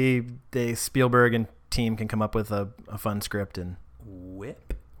 Hopefully Spielberg and team can come up with a fun script and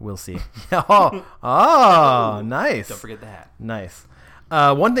whip. We'll see. Oh, nice. Don't forget that. Nice.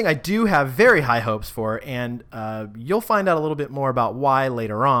 One thing I do have very high hopes for, and you'll find out a little bit more about why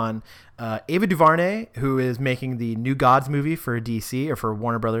later on. Ava DuVernay, who is making the New Gods movie for DC or for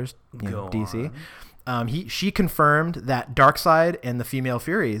Warner Brothers, DC, she confirmed that Darkseid and the Female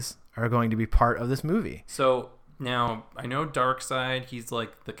Furies are going to be part of this movie. So now I know Darkseid. He's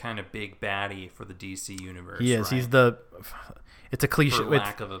like the kind of big baddie for the DC universe. He is. Right? He's the. It's a cliche. For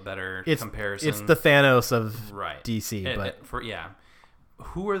lack of a better comparison, it's the Thanos of DC.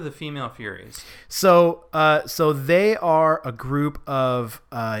 Who are the Female Furies? So they are a group of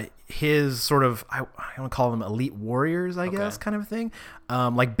his sort of, I want to call them elite warriors, I guess, kind of a thing.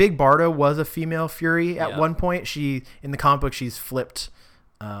 Like Big Barda was a female Fury at one point. She in the comic book she's flipped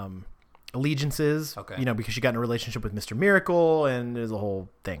allegiances, because she got in a relationship with Mr. Miracle, and there's a whole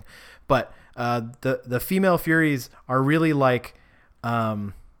thing. But the Female Furies are really like.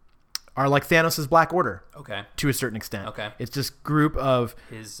 Are like Thanos' Black Order, to a certain extent. It's this group of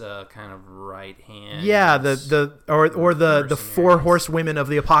his kind of right hand. Yeah, the 4 horsewomen of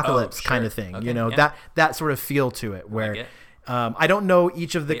the apocalypse kind of thing. That sort of feel to it. Where I don't know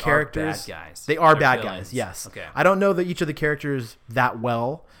each of the characters. Are bad guys. They are bad guys. Yes. Okay. I don't know each of the characters that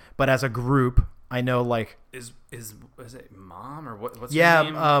well, but as a group, I know like is it Mom or what's her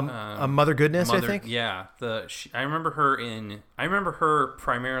name? Mother Goodness, I think. Yeah, I remember her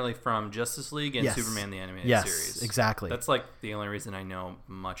primarily from Justice League and Superman the Animated Series. Yes, exactly. That's like the only reason I know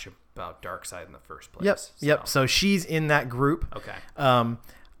much about Darkseid in the first place. Yep. So she's in that group. Okay.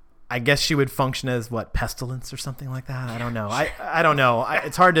 I guess she would function as Pestilence or something like that. I don't know. I don't know.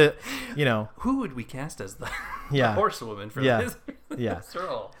 It's hard to, Who would we cast as the horsewoman for this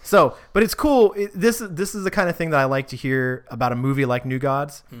role? So, but it's cool. This is the kind of thing that I like to hear about a movie like New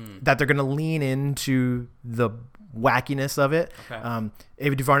Gods, that they're going to lean into the wackiness of it. Okay.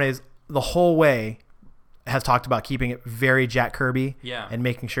 Ava DuVernay the whole way has talked about keeping it very Jack Kirby, and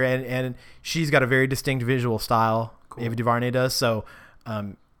making sure, and she's got a very distinct visual style. Cool. Ava DuVernay does. So,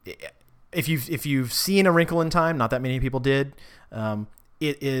 if you've seen A Wrinkle in Time, not that many people did.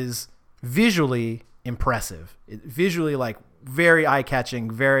 it is visually impressive. Visually, like, very eye-catching,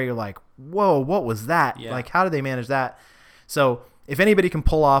 very like, whoa, what was that? Yeah. Like, how did they manage that? So if anybody can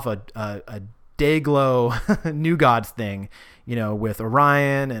pull off a Dayglow New Gods thing, you know, with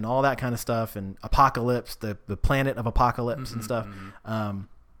Orion and all that kind of stuff, and Apocalypse, the planet of Apocalypse and stuff,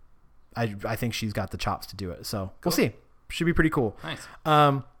 I think she's got the chops to do it. So we'll see. Should be pretty cool. Nice.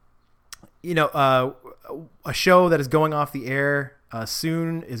 You know, a show that is going off the air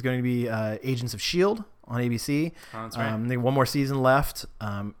soon is going to be Agents of S.H.I.E.L.D. on ABC. Oh, that's right. They have one more season left,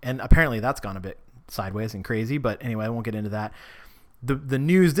 and apparently that's gone a bit sideways and crazy. But anyway, I won't get into that. The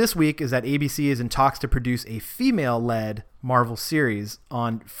news this week is that ABC is in talks to produce a female-led Marvel series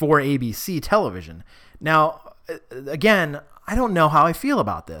for ABC television. Now, again, I don't know how I feel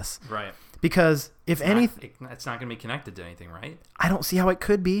about this. Right. Because if anything, it's not going to be connected to anything, right? I don't see how it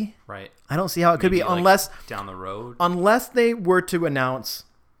could be. Right. I don't see how it could be like unless down the road. Unless they were to announce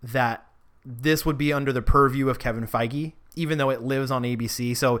that this would be under the purview of Kevin Feige, even though it lives on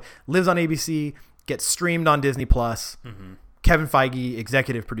ABC. So lives on ABC, gets streamed on Disney Plus. Mm-hmm. Kevin Feige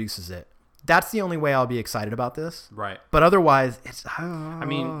executive produces it. That's the only way I'll be excited about this. Right. But otherwise, it's... I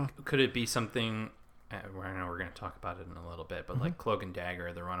mean, could it be something... I know we're going to talk about it in a little bit, but like Cloak and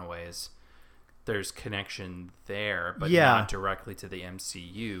Dagger, The Runaways, there's connection there, but not directly to the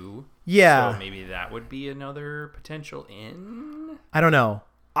MCU. Yeah. So maybe that would be another potential in? I don't know.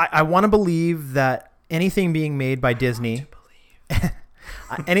 I want to believe that anything being made by Disney...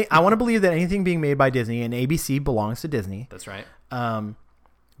 I want to believe that anything being made by Disney, and ABC belongs to Disney. That's right.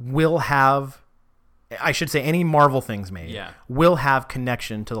 Will have, I should say, any Marvel things made will have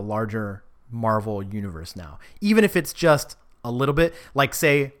connection to the larger Marvel universe now. Even if it's just a little bit, like,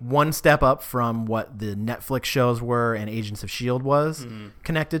 say, one step up from what the Netflix shows were and Agents of S.H.I.E.L.D. was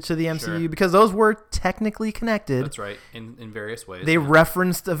connected to the MCU, because those were technically connected. That's right, in various ways. They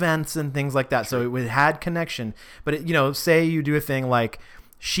referenced events and things like that, so it had connection. But, you know, say you do a thing like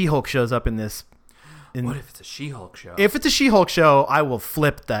She-Hulk shows up in this. What if it's a She-Hulk show? If it's a She-Hulk show, I will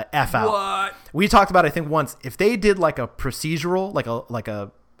flip the F out. What? We talked about it, I think, once. If they did like a procedural, like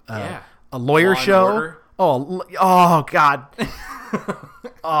a lawyer show. Oh God.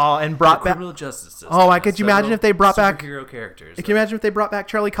 And brought back criminal justice system. Oh, could you imagine if they brought back superhero characters? Can you imagine if they brought back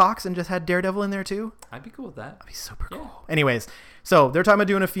Charlie Cox and just had Daredevil in there too? I'd be cool with that. That'd be super cool. Anyways, so they're talking about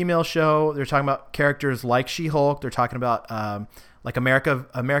doing a female show. They're talking about characters like She-Hulk. They're talking about like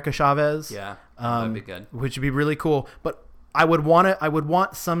America Chavez. Yeah, that'd be good. Which would be really cool. But I would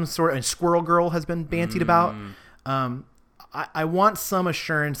want some sort of, Squirrel Girl has been bantied about. I want some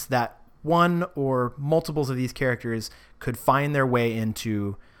assurance that one or multiples of these characters could find their way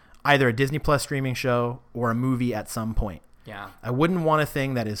into either a Disney Plus streaming show or a movie at some point. Yeah. I wouldn't want a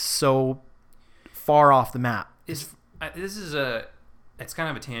thing that is so far off the map. It's kind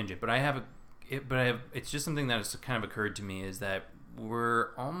of a tangent, but it's just something that has kind of occurred to me, is that we're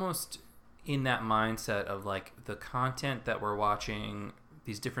almost in that mindset of like the content that we're watching,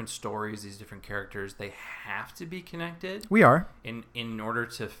 these different stories, these different characters, they have to be connected. We are. In order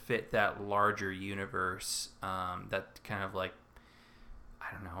to fit that larger universe, that kind of like,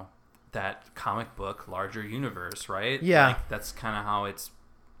 I don't know, that comic book larger universe, right? Yeah. Like, that's kind of how it's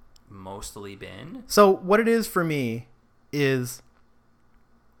mostly been. So what it is for me is,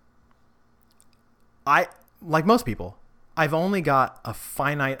 like most people, I've only got a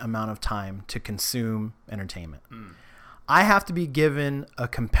finite amount of time to consume entertainment. I have to be given a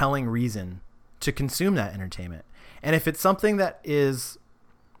compelling reason to consume that entertainment. And if it's something that is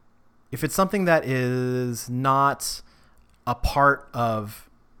not a part of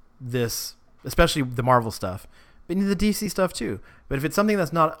this, especially the Marvel stuff, but the DC stuff too. But if it's something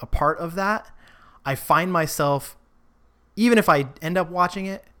that's not a part of that, I find myself, even if I end up watching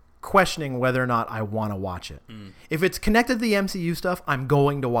it, questioning whether or not I want to watch it. If it's connected to the MCU stuff, I'm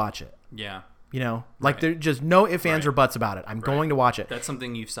going to watch it. Yeah. You know, like there's just no ifs, ands, or buts about it. I'm going to watch it. That's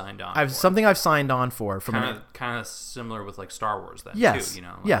something you've signed on. Something I've signed on for. Kind of similar with like Star Wars then yes, too, you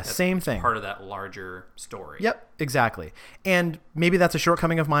know? Like yes, same thing. Part of that larger story. Yep, exactly. And maybe that's a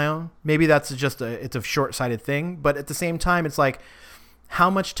shortcoming of my own. Maybe that's just it's a short-sighted thing. But at the same time, it's like, how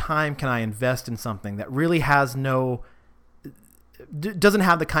much time can I invest in something that really has doesn't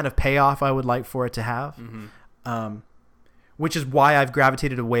have the kind of payoff I would like for it to have? Which is why I've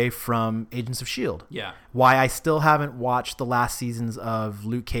gravitated away from Agents of S.H.I.E.L.D. Yeah. Why I still haven't watched the last seasons of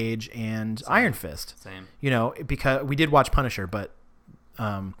Luke Cage and Iron Fist. Same. You know, because we did watch Punisher, but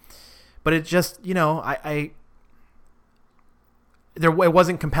it just, you know, it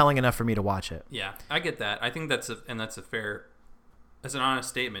wasn't compelling enough for me to watch it. Yeah, I get that. I think that's an honest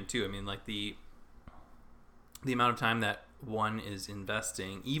statement too. I mean, like the amount of time that one is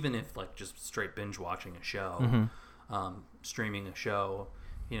investing, even if like just straight binge watching a show, streaming a show,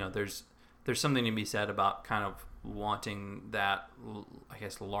 there's something to be said about kind of wanting that, I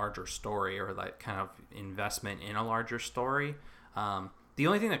guess, larger story, or that kind of investment in a larger story. The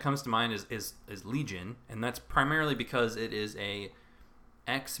only thing that comes to mind is Legion, and that's primarily because it is a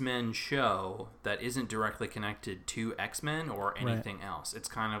X-Men show that isn't directly connected to X-Men or anything else. It's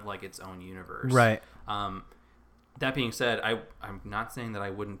kind of like its own universe. Right. That being said, I'm not saying that I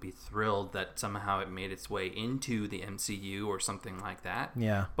wouldn't be thrilled that somehow it made its way into the MCU or something like that.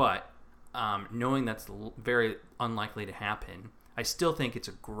 Yeah. But knowing that's very unlikely to happen, I still think it's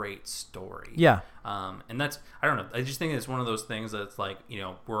a great story. Yeah. And that's, I don't know, I just think it's one of those things that's like,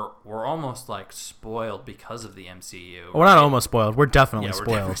 we're almost like spoiled because of the MCU. Well, we're not almost spoiled. We're definitely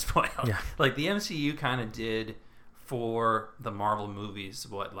spoiled. spoiled. We're definitely spoiled. Yeah. Like the MCU kind of did for the Marvel movies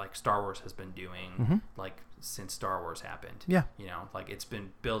what like Star Wars has been doing like since Star Wars happened. Yeah. Like it's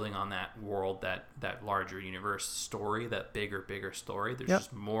been building on that world, that larger universe story, that bigger story. There's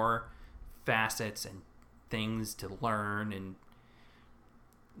just more facets and things to learn, and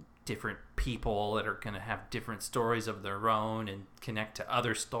different people that are going to have different stories of their own and connect to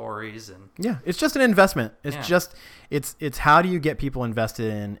other stories. And yeah, it's just an investment. It's just it's how do you get people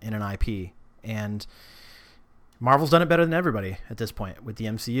invested in an IP? And Marvel's done it better than everybody at this point with the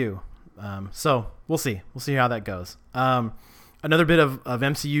MCU. So we'll see how that goes. Another bit of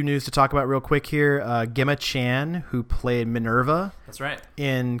MCU news to talk about real quick here. Gemma Chan, who played Minerva, that's right,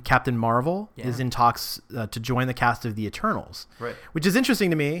 in Captain Marvel, is in talks to join the cast of the Eternals. Right. Which is interesting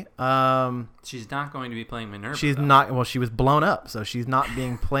to me. She's not going to be playing Minerva. She's not. Well, she was blown up, so she's not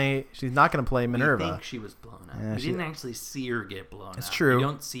being She's not going to play Minerva. We think she was blown up. Yeah, we didn't actually see her get blown up. That's true. We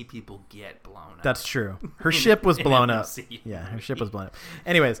don't see people get blown up. That's true. Her ship was blown up. Yeah, her ship was blown up.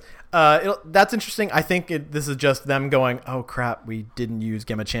 Anyways, that's interesting. I think this is just them going, oh crap, we didn't use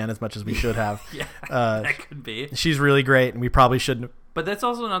Gemma Chan as much as we should have. Yeah, that could be. She's really great, and we probably shouldn't. But that's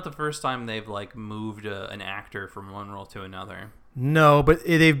also not the first time they've like moved an actor from one role to another. No, but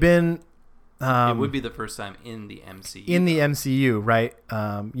they've been. It would be the first time in the MCU. In the MCU, right?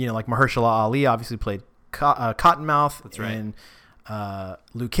 Like Mahershala Ali obviously played Cottonmouth. That's right. In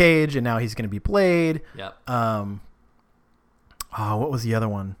Luke Cage, and now he's going to be Blade. Yep. What was the other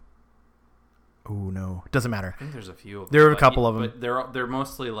one? Oh no, doesn't matter. I think there's a few of them. There were a couple of them. But they're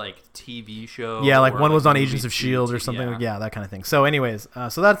mostly like TV shows. Yeah, like one was on Agents of S.H.I.E.L.D. or something. Yeah, that kind of thing. So anyways,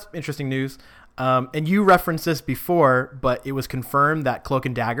 so that's interesting news. And you referenced this before, but it was confirmed that Cloak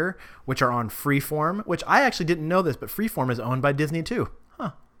and Dagger, which are on Freeform, which I actually didn't know this, but Freeform is owned by Disney too.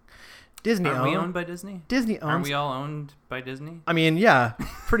 Huh. Disney Are we owned by Disney? Disney owns. Aren't we all owned by Disney? I mean, yeah,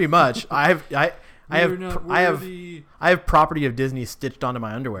 pretty much. I have property of Disney stitched onto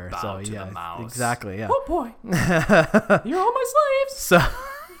my underwear. Bow so to yeah, the mouse. exactly. Yeah. Oh boy, you're all my slaves. So,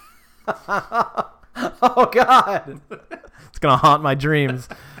 oh god, it's gonna haunt my dreams.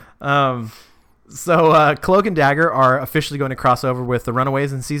 So Cloak and Dagger are officially going to cross over with the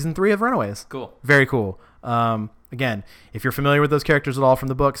Runaways in season 3 of Runaways. Cool. Very cool. Again, if you're familiar with those characters at all from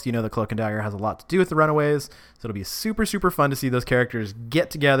the books, you know that Cloak and Dagger has a lot to do with the Runaways. So it'll be super, super fun to see those characters get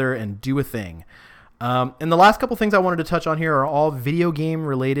together and do a thing. And the last couple things I wanted to touch on here are all video game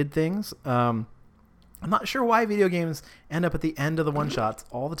related things. I'm not sure why video games end up at the end of the one-shots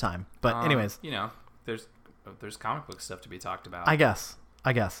all the time. But anyways. There's comic book stuff to be talked about. I guess.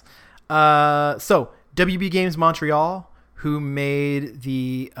 So WB Games Montreal, who made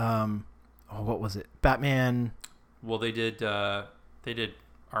the what was it? Batman. Well, they did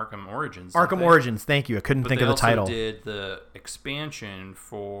Arkham Origins. Arkham Origins. Thank you. I couldn't think of the title. They also did the expansion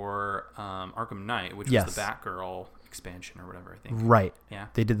for Arkham Knight, which was the Batgirl expansion or whatever, I think. Right. Yeah.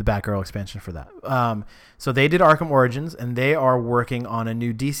 They did the Batgirl expansion for that. So they did Arkham Origins, and they are working on a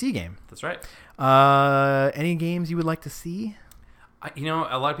new DC game. That's right. Any games you would like to see? A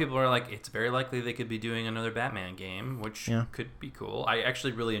lot of people are like, it's very likely they could be doing another Batman game, which could be cool. I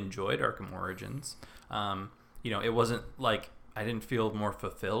actually really enjoyed Arkham Origins. It wasn't like I didn't feel more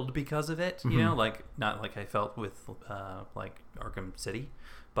fulfilled because of it. Like not like I felt with like Arkham City,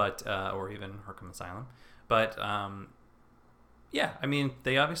 but or even Arkham Asylum. But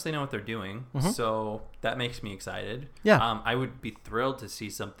they obviously know what they're doing, so that makes me excited. Yeah. I would be thrilled to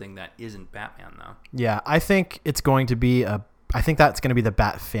see something that isn't Batman though. Yeah, I think it's going to be I think that's going to be the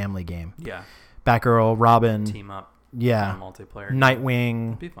Bat Family game. Yeah. Batgirl, Robin. Team up. Yeah. Kind of multiplayer. Nightwing.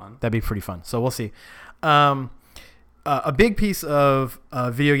 That'd be fun. That'd be pretty fun. So we'll see. A big piece of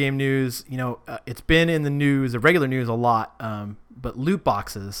video game news, it's been in the news, the regular news a lot, but loot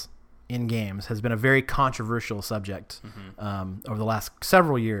boxes in games has been a very controversial subject over the last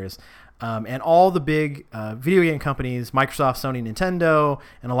several years. And all the big video game companies, Microsoft, Sony, Nintendo,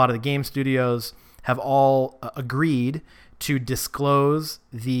 and a lot of the game studios have all agreed to disclose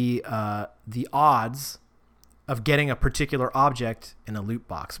the odds of getting a particular object in a loot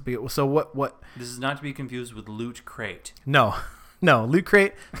box. So what? This is not to be confused with Loot Crate. No, Loot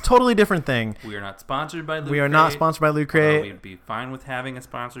Crate, totally different thing. We are not sponsored by Loot Crate. We are not sponsored by Loot Crate. We'd be fine with having a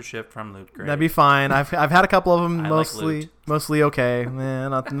sponsorship from Loot Crate. That'd be fine. I've had a couple of them, like mostly okay.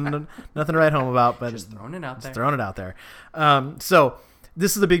 Nothing to write home about, but just throwing it out there. Throwing it out there. So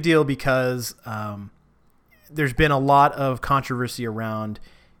this is a big deal because there's been a lot of controversy around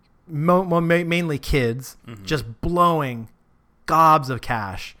mainly kids just blowing gobs of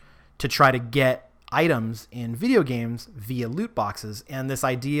cash to try to get items in video games via loot boxes, and this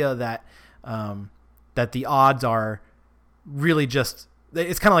idea that that the odds are really just,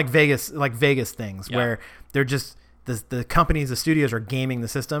 it's kind of like Vegas things where they're just the companies, the studios are gaming the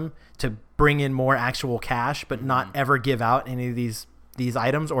system to bring in more actual cash, but not ever give out any of these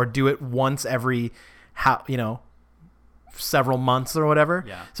items, or do it once every several months or whatever.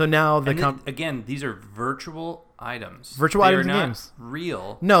 Yeah. So now again, these are virtual items. Virtual items in games.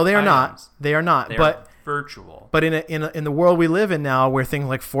 Real. No, they are items. Not. They are not. They but are virtual. But in the world we live in now, where things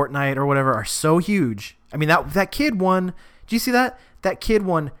like Fortnite or whatever are so huge. I mean, that kid won. Did you see that? That kid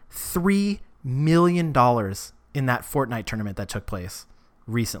won $3 million in that Fortnite tournament that took place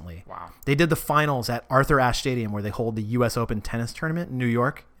recently. Wow. They did the finals at Arthur Ashe Stadium, where they hold the U.S. Open tennis tournament in New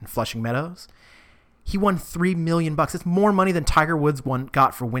York in Flushing Meadows. He won $3 million. It's more money than Tiger Woods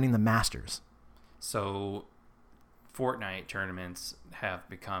got for winning the Masters. So, Fortnite tournaments have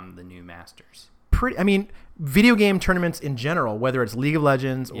become the new Masters. Video game tournaments in general, whether it's League of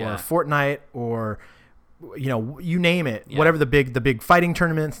Legends or Fortnite or you name it, whatever the big fighting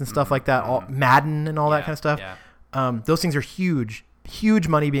tournaments and stuff like that, all Madden and all that kind of stuff. Yeah. Those things are huge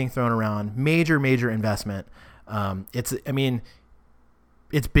money being thrown around. Major investment. It's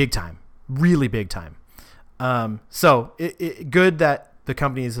big time. Really big time. So good that the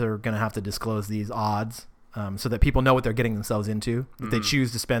companies are going to have to disclose these odds, so that people know what they're getting themselves into if they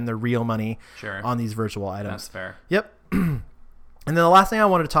choose to spend their real money on these virtual items. That's fair. Yep. And then the last thing I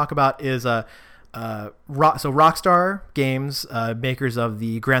wanted to talk about is Rockstar Games, makers of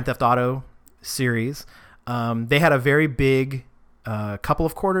the Grand Theft Auto series, they had a very big couple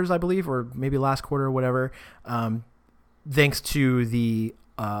of quarters, I believe, or maybe last quarter or whatever, thanks to the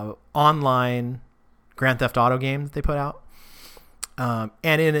online Grand Theft Auto game that they put out,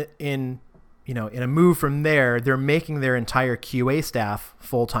 and in a move from there, they're making their entire QA staff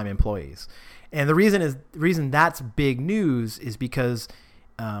full-time employees. And the reason that's big news is because,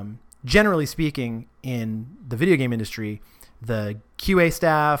 generally speaking, in the video game industry, the QA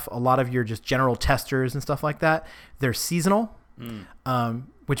staff, a lot of your just general testers and stuff like that, they're seasonal,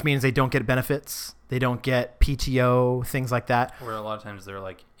 which means they don't get benefits. They don't get PTO, things like that. Or a lot of times they're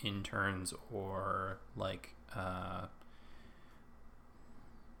like interns or like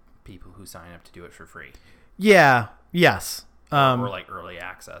people who sign up to do it for free. Yeah. Yes. Or like early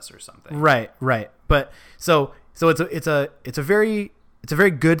access or something. Right. But so it's a very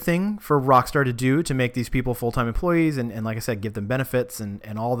good thing for Rockstar to do, to make these people full-time employees and like I said, give them benefits and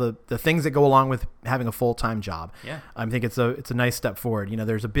all the things that go along with having a full-time job. Yeah. I think it's a nice step forward.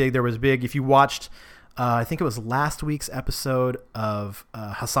 There was big, if you watched, I think it was last week's episode of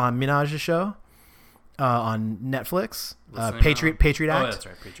Hassan Minaj's show on Netflix, Patriot Act. Oh, that's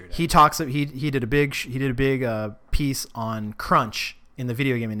right, Patriot Act. He did a big piece on crunch in the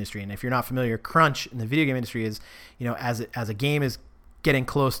video game industry. And if you're not familiar, crunch in the video game industry is, as a game is getting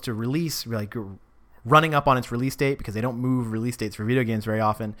close to release, like running up on its release date, because they don't move release dates for video games very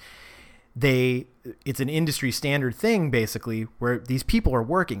often. It's an industry standard thing, basically, where these people are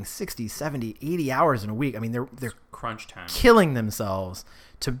working 60, 70, 80 hours in a week. I mean, they're crunch time, killing themselves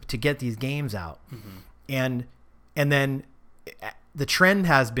to get these games out. And then the trend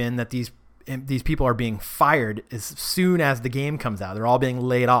has been that these people are being fired as soon as the game comes out. They're all being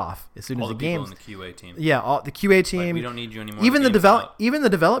laid off as soon as the game. All the people in the QA team. Yeah, the QA team. Like, we don't need you anymore. Even the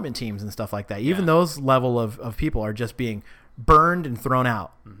development teams and stuff like that. Even those level of people are just being burned and thrown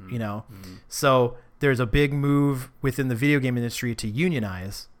out. So there's a big move within the video game industry to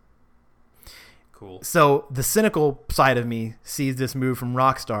unionize. Cool. So the cynical side of me sees this move from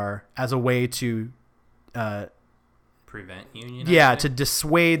Rockstar as a way to prevent unionizing? Yeah, to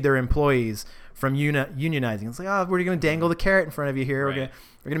dissuade their employees from unionizing. It's like, oh, we're going to dangle the carrot in front of you here. Right.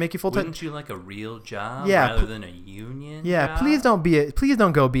 We're going to make you full time. Wouldn't you like a real job Yeah, rather than a union? Yeah, job? please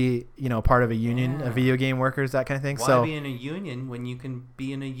don't go be part of a union, a video game workers, that kind of thing. Why be in a union when you can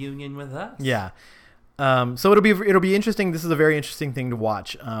be in a union with us? Yeah. So it'll be interesting. This is a very interesting thing to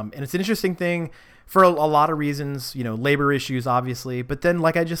watch, and it's an interesting thing for a lot of reasons. Labor issues, obviously, but then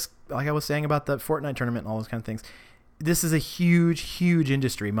like I was saying about the Fortnite tournament and all those kind of things. This is a huge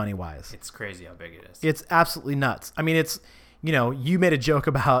industry money wise. It's crazy how big it is. It's absolutely nuts. I mean, it's you made a joke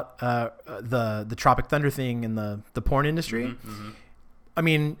about the Tropic Thunder thing in the porn industry. Mm-hmm. I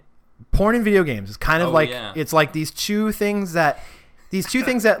mean, porn and video games is kind of it's like these two things that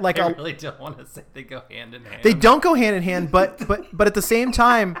like I really don't want to say they go hand in hand. They don't go hand in hand, but at the same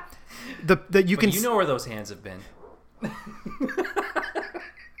time, you know where those hands have been.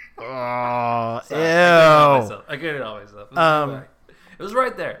 Oh, ew! I get it all myself. It was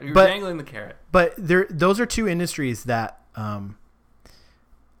right there. You were dangling the carrot. But those are two industries that a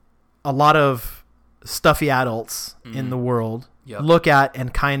lot of stuffy adults in the world look at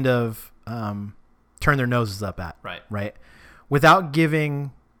and kind of turn their noses up at. Right. Without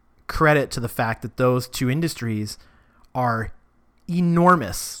giving credit to the fact that those two industries are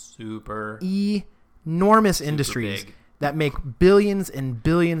enormous industries big. that make billions and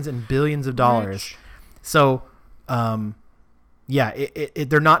billions and billions of dollars. Rich. So, they're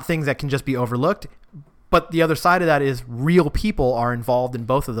not things that can just be overlooked. But the other side of that is real people are involved in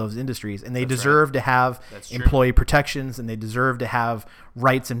both of those industries, and they deserve to have employee protections, and they deserve to have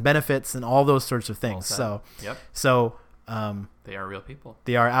rights and benefits and all those sorts of things. So they are real people.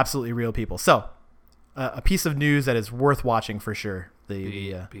 They are absolutely real people. So a piece of news that is worth watching for sure.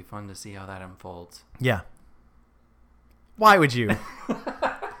 Be fun to see how that unfolds. Yeah. Why would you?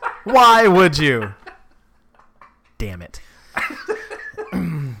 Why would you? Damn it.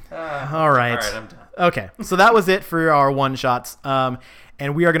 All right, I'm done. Okay, so that was it for our one shots,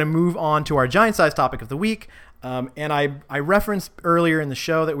 and we are going to move on to our giant size topic of the week. And I referenced earlier in the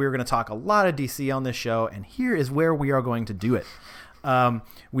show that we were going to talk a lot of DC on this show, and here is where we are going to do it.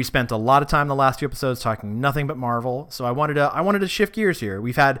 We spent a lot of time in the last few episodes talking nothing but Marvel, so I wanted to shift gears here.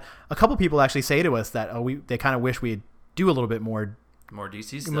 We've had a couple people actually say to us that they kind of wish we'd do a little bit more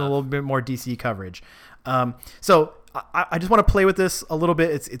DC stuff, a little bit more DC coverage. So I just want to play with this a little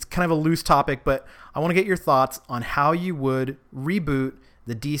bit. It's kind of a loose topic, but I want to get your thoughts on how you would reboot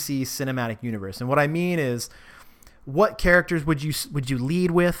the DC cinematic universe. And what I mean is, what characters would you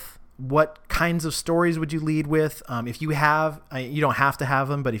lead with? What kinds of stories would you lead with? If you have, you don't have to have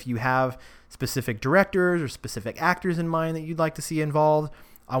them, but if you have specific directors or specific actors in mind that you'd like to see involved,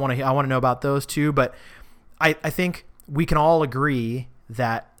 I want to know about those too. But I think we can all agree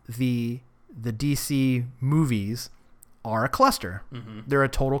that the DC movies are a cluster. Mm-hmm. They're a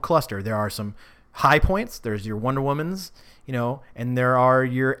total cluster. There are some high points. There's your Wonder Womans, and there are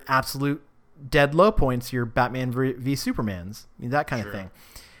your absolute dead low points, your Batman v Supermans, that kind of thing.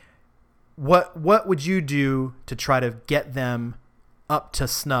 What would you do to try to get them up to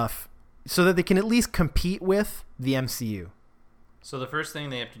snuff so that they can at least compete with the MCU? So the first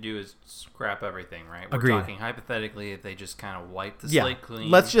thing they have to do is scrap everything, right? We're Agreed. Talking hypothetically, if they just kind of wipe the slate clean.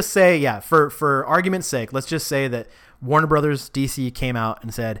 Let's just say, for argument's sake, let's just say that Warner Brothers DC came out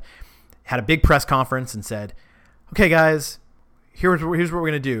and had a big press conference and said, okay, guys, here's what we're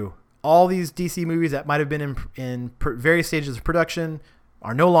going to do. All these DC movies that might have been in various stages of production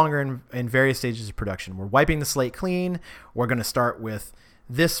are no longer in various stages of production. We're wiping the slate clean. We're going to start with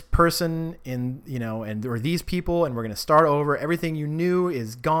this person or these people, and we're going to start over. Everything you knew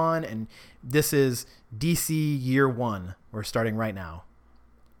is gone, and this is DC year one. We're starting right now.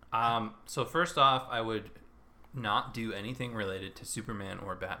 So first off, I would not do anything related to Superman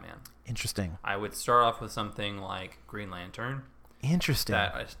or Batman. Interesting. I would start off with something like Green Lantern. Interesting.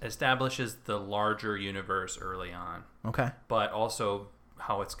 That establishes the larger universe early on. Okay. But also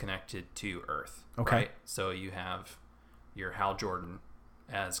how it's connected to Earth. Okay. Right? So you have your Hal Jordan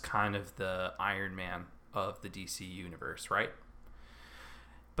as kind of the Iron Man of the DC universe, right?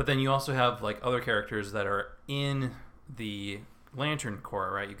 But then you also have like other characters that are in the Lantern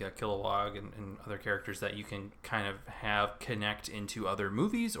Corps, right? You got Kilowog and other characters that you can kind of have connect into other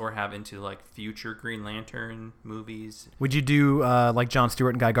movies or have into like future Green Lantern movies. Would you do like Jon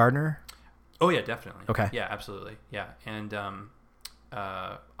Stewart and Guy Gardner? Oh yeah, definitely. Okay. Yeah, absolutely. Yeah, and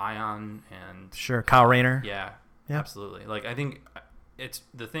Ion and sure, Kyle Rayner. Yeah, absolutely. Like I think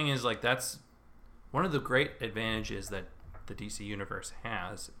the thing is like that's one of the great advantages that the DC universe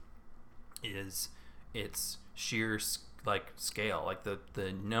has is its sheer scale, like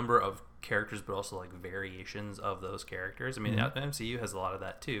the number of characters, but also like variations of those characters. I mean, the MCU has a lot of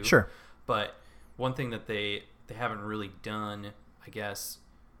that too. Sure. But one thing that they haven't really done, I guess,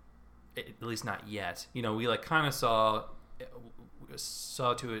 at least not yet. You know, we like kind of saw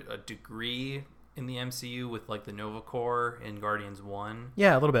to a degree in the MCU with like the Nova Corps in Guardians 1.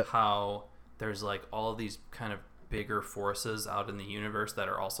 Yeah, a little bit. How there's like all of these kind of bigger forces out in the universe that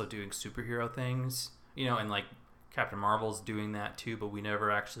are also doing superhero things, you know, and like Captain Marvel's doing that too, but we never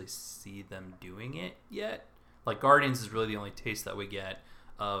actually see them doing it yet. Like Guardians is really the only taste that we get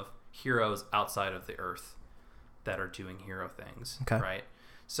of heroes outside of the Earth that are doing hero things, right?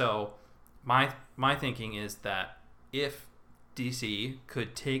 So my thinking is that if DC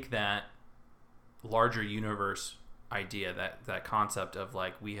could take that larger universe idea, that concept of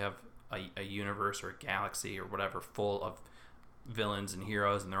like we have a universe or a galaxy or whatever full of villains and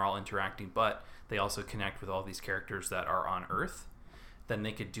heroes and they're all interacting, but they also connect with all these characters that are on Earth, then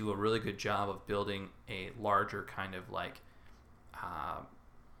they could do a really good job of building a larger kind of like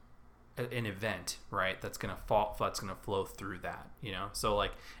an event, right? That's gonna flow through that, you know. So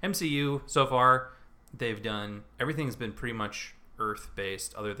like MCU so far, everything's been pretty much Earth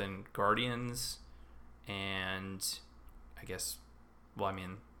based, other than Guardians, and I guess, well, I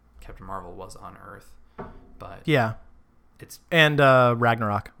mean, Captain Marvel was on Earth, but yeah, and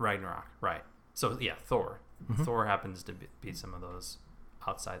Ragnarok, right? So yeah, Thor. Mm-hmm. Thor happens to be some of those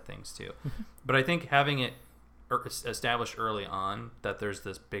outside things too, but I think having it established early on that there's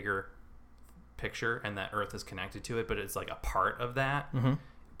this bigger picture and that Earth is connected to it, but it's like a part of that,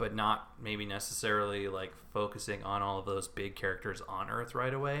 but not maybe necessarily like focusing on all of those big characters on Earth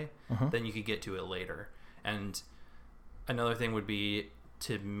right away, then you could get to it later. And another thing would be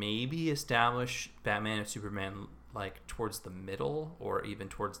to maybe establish Batman and Superman like towards the middle or even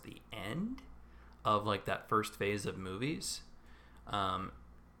towards the end of like that first phase of movies,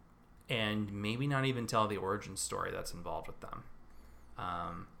 and maybe not even tell the origin story that's involved with them.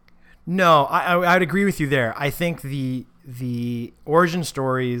 No, I would agree with you there. I think the origin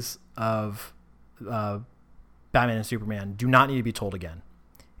stories of Batman and Superman do not need to be told again,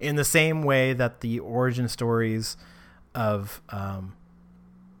 in the same way that the origin stories of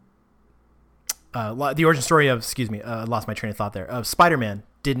lost my train of thought there, of Spider-Man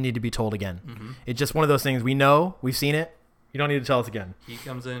didn't need to be told again. It's just one of those things we know, we've seen it. You don't need to tell us again. He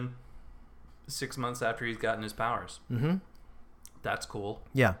comes in 6 months after he's gotten his powers. That's cool.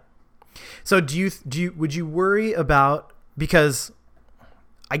 Yeah. So would you worry about, because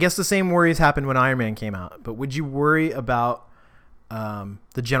I guess the same worries happened when Iron Man came out, but would you worry about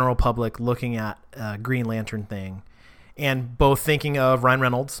the general public looking at Green Lantern thing and both thinking of Ryan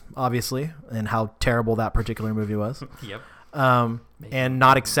Reynolds, obviously, and how terrible that particular movie was? Yep. And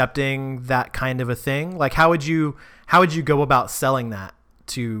not accepting that kind of a thing? Like, how would you go about selling that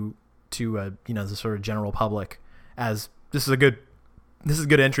to the sort of general public as this is a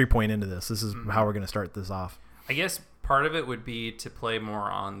good entry point into this. This is how we're going to start this off. I guess part of it would be to play more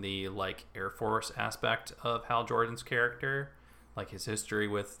on the like Air Force aspect of Hal Jordan's character, like his history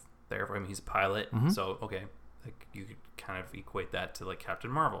with the Air Force. I mean, he's a pilot, so okay, like you could kind of equate that to like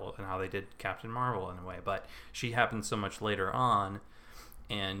Captain Marvel and how they did Captain Marvel in a way, but she happens so much later on,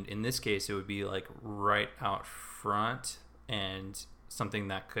 and in this case, it would be like right out front and something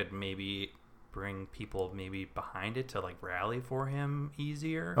that could maybe bring people maybe behind it to like rally for him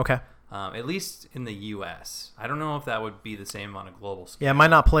easier. Okay. At least in the U.S. I don't know if that would be the same on a global scale. Yeah, it might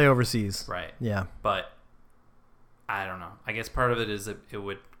not play overseas. Right. Yeah. But I don't know. I guess part of it is that it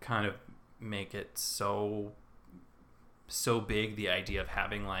would kind of make it so big. The idea of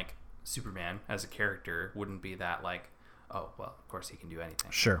having like Superman as a character wouldn't be that like, oh, well, of course he can do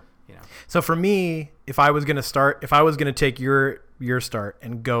anything. Sure. You know. So for me, if I was going to take your start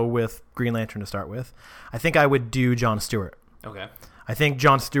and go with Green Lantern to start with, I think I would do Jon Stewart. Okay. I think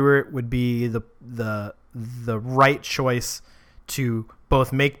Jon Stewart would be the right choice to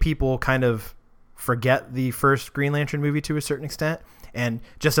both make people kind of forget the first Green Lantern movie to a certain extent, and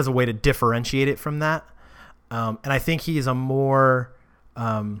just as a way to differentiate it from that. And I think he's a more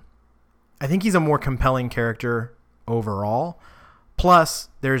compelling character overall. Plus,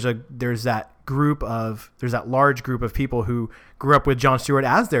 there's that large group of people who grew up with Jon Stewart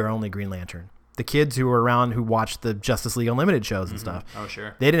as their only Green Lantern. The kids who were around who watched the Justice League Unlimited shows and stuff. Oh,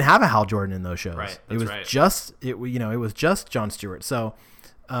 sure. They didn't have a Hal Jordan in those shows. Right. It was right. it was just Jon Stewart. So,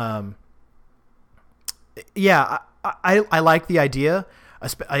 yeah, I like the idea.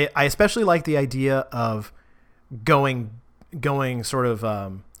 I especially like the idea of going sort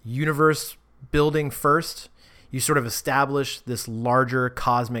of universe building first. You sort of establish this larger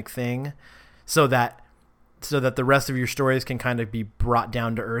cosmic thing so that the rest of your stories can kind of be brought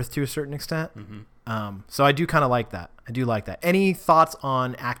down to earth to a certain extent. So I do kind of like that. I do like that. Any thoughts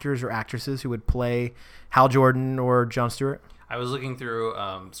on actors or actresses who would play Hal Jordan or Jon Stewart? I was looking through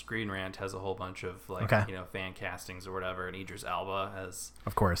Screen Rant has a whole bunch of Okay. fan castings or whatever, and Idris Elba as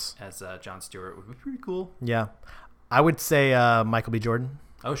Of course. Jon Stewart would be pretty cool. Yeah. I would say Michael B. Jordan.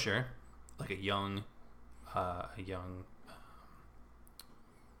 Oh sure, like a young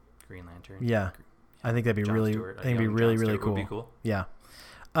Green Lantern. Yeah. I think that'd be Jon really Stewart, I think it'd be really, Jon really Stewart cool. would be cool. Yeah.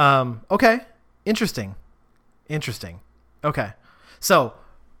 Okay. Interesting. Okay. So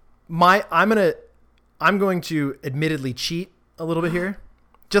I'm going to admittedly cheat a little bit here.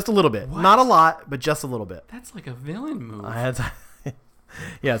 Just a little bit. What? Not a lot, but just a little bit. That's like a villain move. I had to,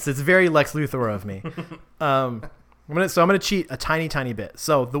 yes, it's very Lex Luthor of me. I'm gonna cheat a tiny bit.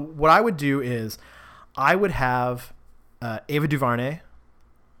 So what I would do is I would have Ava DuVernay,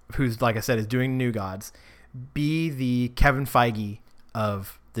 who's, like I said, is doing New Gods, be the Kevin Feige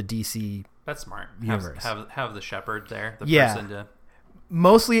of the DC That's smart. universe. Have the shepherd there, the Yeah. person to.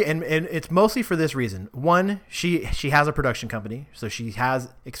 Mostly, and it's mostly for this reason. One, she has a production company, so she has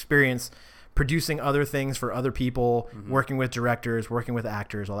experience producing other things for other people, working with directors, working with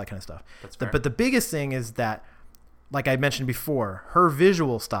actors, all that kind of stuff. That's fair. But the biggest thing is that, like I mentioned before, her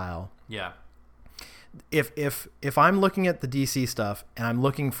visual style. Yeah. If I'm looking at the DC stuff and I'm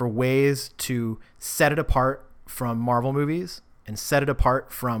looking for ways to set it apart from Marvel movies and set it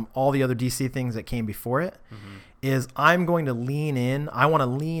apart from all the other DC things that came before it, is I'm going to lean in. I want to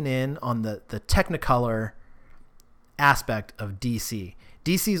lean in on the Technicolor aspect of DC.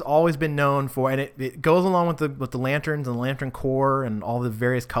 DC's always been known for, and it goes along with the lanterns and the lantern core and all the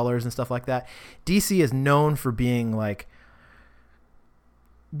various colors and stuff like that. DC is known for being like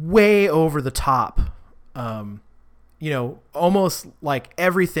way over the top. Almost like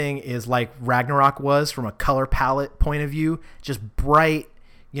everything is like Ragnarok was from a color palette point of view, just bright,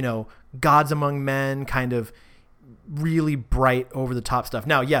 gods among men, kind of really bright over the top stuff.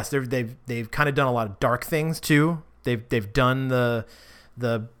 Now, yes, they've kind of done a lot of dark things too. They've done the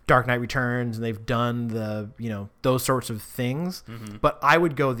Dark Knight Returns, and they've done the those sorts of things. But I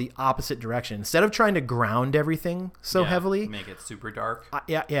would go the opposite direction. Instead of trying to ground everything so heavily, make it super dark.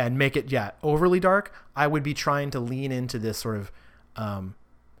 And make it overly dark, I would be trying to lean into this sort of almost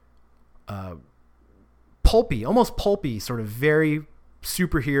pulpy, sort of very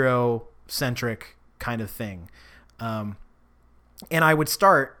superhero centric kind of thing. And I would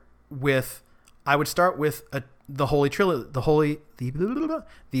start with the Holy Trinity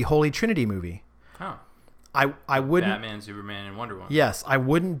movie. Oh. I wouldn't. Batman, Superman, and Wonder Woman. Yes, I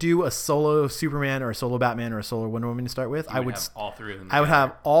wouldn't do a solo Superman or a solo Batman or a solo Wonder Woman to start with. I would have all three of them. I would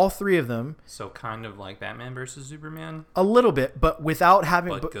have all three of them. So kind of like Batman versus Superman. A little bit, but without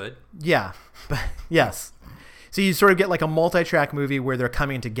having. But good. Yeah, yes. So you sort of get like a multi-track movie where they're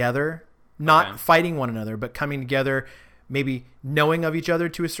coming together, not fighting one another, but coming together, maybe knowing of each other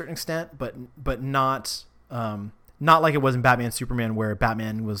to a certain extent, but not. Not like it was in Batman Superman, where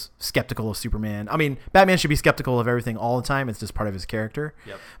Batman was skeptical of Superman. I mean, Batman should be skeptical of everything all the time. It's just part of his character.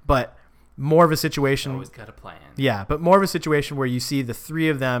 Yep. But more of a situation. Always got a plan. Yeah, but more of a situation where you see the three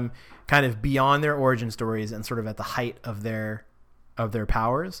of them kind of beyond their origin stories and sort of at the height of their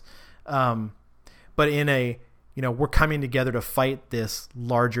powers. But in a we're coming together to fight this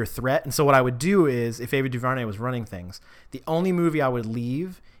larger threat. And so what I would do is, if Ava DuVernay was running things, the only movie I would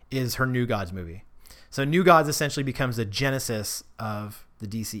leave is her New Gods movie. So New Gods essentially becomes the genesis of the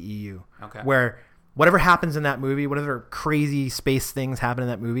DCEU, where whatever happens in that movie, whatever crazy space things happen in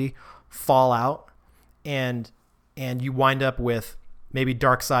that movie, fall out, and you wind up with maybe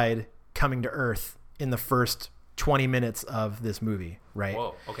Darkseid coming to Earth in the first 20 minutes of this movie, right?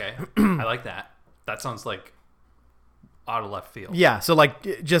 Whoa, okay. I like that. That sounds like out of left field. Yeah, so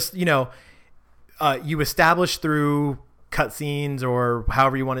like just, you establish through cutscenes or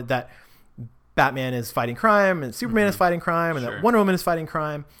however you wanted that Batman is fighting crime and Superman is fighting crime and that Wonder Woman is fighting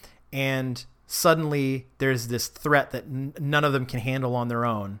crime, and suddenly there's this threat that none of them can handle on their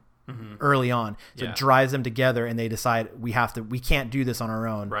own early on. So it drives them together, and they decide we can't do this on our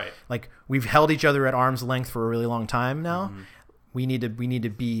own. Right. Like, we've held each other at arm's length for a really long time now. We need to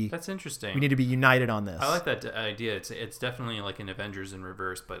be. That's interesting. We need to be united on this. I like that idea. It's definitely like an Avengers in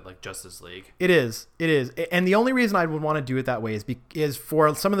reverse, but like Justice League. It is, and the only reason I would want to do it that way is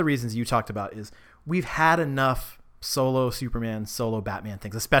for some of the reasons you talked about. Is we've had enough solo Superman, solo Batman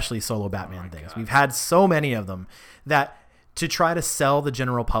things, especially solo Batman things. God. We've had so many of them that to try to sell the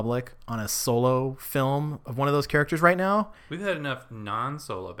general public on a solo film of one of those characters right now. We've had enough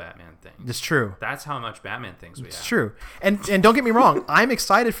non-solo Batman things. It's true. That's how much Batman things we have. It's true. And don't get me wrong, I'm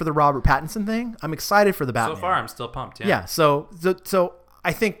excited for the Robert Pattinson thing. I'm excited for the Batman. So far, I'm still pumped. Yeah. Yeah. So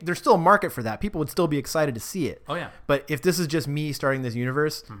I think there's still a market for that. People would still be excited to see it. Oh yeah. But if this is just me starting this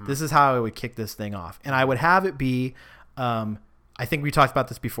universe, this is how I would kick this thing off. And I would have it be, I think we talked about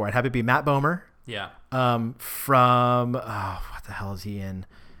this before. I'd have it be Matt Bomer. Yeah. From what the hell is he in?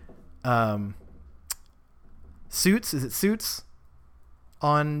 Suits? Is it Suits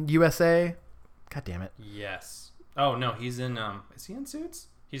on USA? God damn it. Yes. Oh no, he's in. Is he in Suits?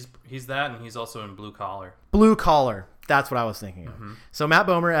 He's that, and he's also in Blue Collar. Blue Collar. That's what I was thinking of. So Matt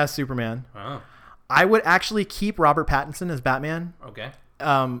Bomer as Superman. Oh. I would actually keep Robert Pattinson as Batman. Okay.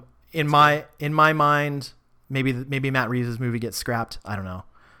 In my mind, maybe Matt Reeves' movie gets scrapped. I don't know.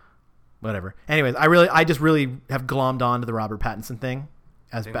 Whatever. Anyways, I just really have glommed on to the Robert Pattinson thing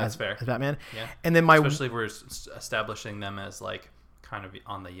as Batman. Yeah. And then especially if we're establishing them as like kind of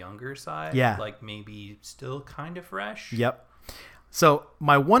on the younger side. Yeah. Like maybe still kind of fresh. Yep. So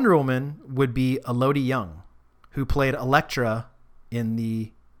my Wonder Woman would be Elodie Young, who played Elektra in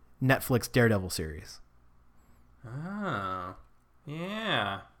the Netflix Daredevil series. Oh,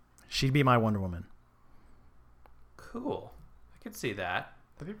 yeah. She'd be my Wonder Woman. Cool. I could see that.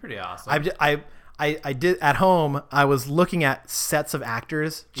 That'd be pretty awesome. I did at home. I was looking at sets of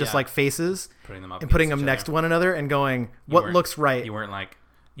actors, just like faces, putting them up and putting them next to one another, and going, "What looks right?" You weren't like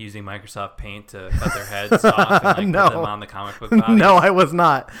using Microsoft Paint to cut their heads off and no. put them on the comic book body. No, I was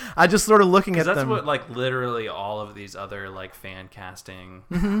not. I just sort of looking at them. That's what like literally all of these other like fan casting,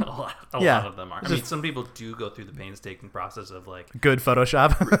 a lot of them are. I mean, some people do go through the painstaking process of like good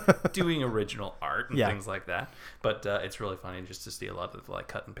Photoshop, doing original art and things like that. But it's really funny just to see a lot of like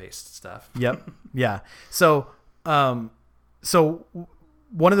cut and paste stuff. Yep. Yeah. So one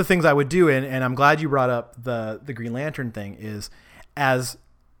of the things I would do, and I'm glad you brought up the Green Lantern thing, is as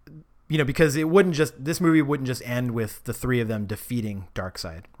you know, because this movie wouldn't just end with the three of them defeating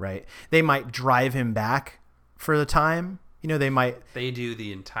Darkseid, right? They might drive him back for the time. You know, they do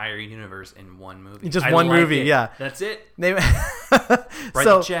the entire universe in one movie. Just one movie, yeah. That's it. They Write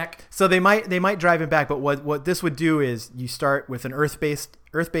the check. So they might drive him back, but what this would do is you start with an Earth-based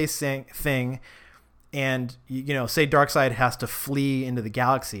thing, and you know, say Darkseid has to flee into the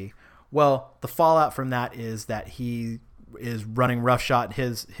galaxy. Well, the fallout from that is that he is running roughshod.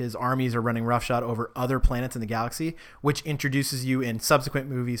 His armies are running roughshod over other planets in the galaxy, which introduces you in subsequent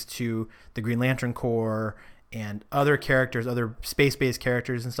movies to the Green Lantern Corps and other characters, other space-based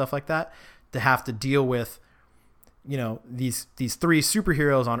characters and stuff like that, to have to deal with, you know, these three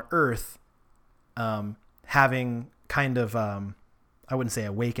superheroes on Earth, having kind of I wouldn't say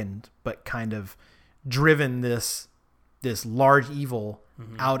awakened, but kind of driven this large evil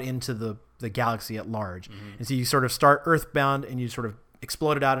out into the galaxy at large. And so you sort of start earthbound and you sort of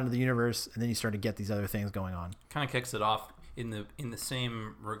explode it out into the universe, and then you start to get these other things going on. Kind of kicks it off in the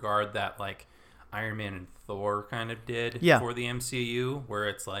same regard that like Iron Man and Thor kind of did for the MCU, where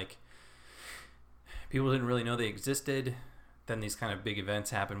it's like people didn't really know they existed. Then these kind of big events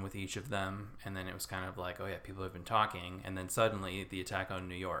happen with each of them, and then it was kind of like, oh yeah, people have been talking, and then suddenly the attack on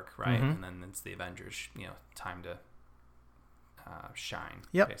New York, right? And then it's the Avengers, you know, time to shine,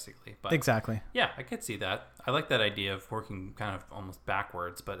 basically. But exactly. Yeah, I could see that. I like that idea of working kind of almost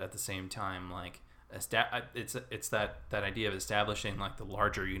backwards, but at the same time, like it's that idea of establishing like the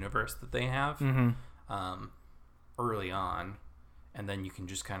larger universe that they have early on, and then you can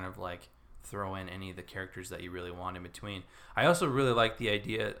just kind of like throw in any of the characters that you really want in between. I also really like the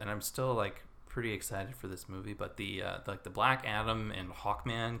idea, and I'm still like pretty excited for this movie, but the like the Black Adam and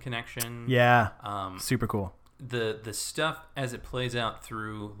Hawkman connection. Yeah. Super cool. The stuff as it plays out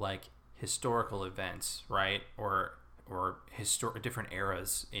through like historical events, right? Or different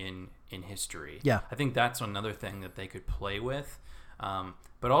eras in history. Yeah. I think that's another thing that they could play with.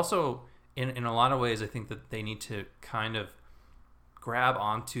 But also in a lot of ways, I think that they need to kind of grab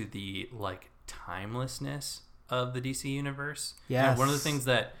onto the like timelessness of the DC universe. Yeah. You know, one of the things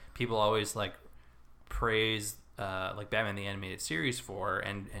that people always like praise like Batman the Animated Series for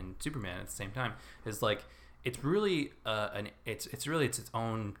and Superman at the same time is like it's really it's its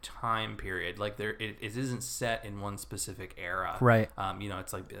own time period. Like it isn't set in one specific era. Right. You know,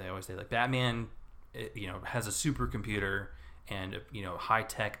 it's like they always say like Batman you know, has a supercomputer and you know, high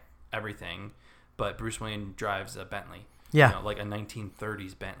tech everything, but Bruce Wayne drives a Bentley. Yeah. You know, like a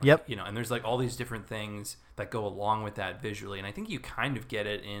 1930s Bentley. Yep. You know, and there's like all these different things that go along with that visually, and I think you kind of get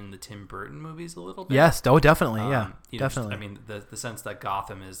it in the Tim Burton movies a little bit. Yes. Oh, definitely. Yeah. Definitely. Just, I mean, the sense that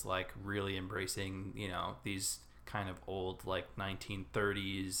Gotham is like really embracing, you know, these kind of old like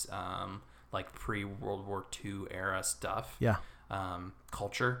 1930s, like pre-World War II era stuff. Yeah.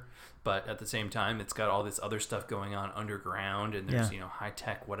 Culture. But at the same time, it's got all this other stuff going on underground, and there's, you know, high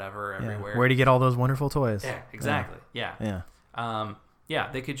tech whatever everywhere. Where do you get all those wonderful toys? Yeah, exactly. Yeah. Yeah. Yeah,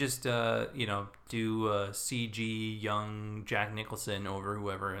 they could just, do CG young Jack Nicholson over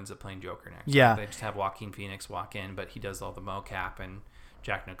whoever ends up playing Joker next. Yeah. They just have Joaquin Phoenix walk in, but he does all the mocap, and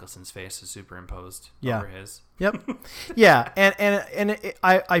Jack Nicholson's face is superimposed over his. Yep. Yeah,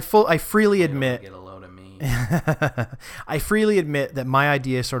 I freely admit. Get a load of me. I freely admit that my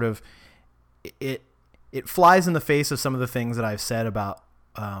idea sort of it flies in the face of some of the things that I've said about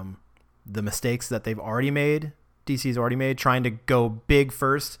the mistakes that they've already made. DC's already made, trying to go big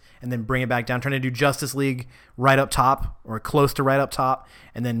first and then bring it back down, trying to do Justice League right up top or close to right up top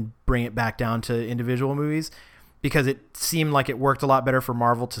and then bring it back down to individual movies, because it seemed like it worked a lot better for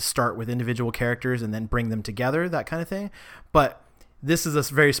Marvel to start with individual characters and then bring them together, that kind of thing. But this is a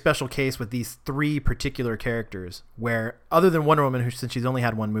very special case with these three particular characters where, other than Wonder Woman, since she's only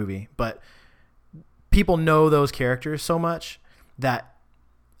had one movie, but people know those characters so much that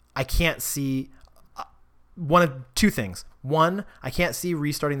I can't see one of two things. One, I can't see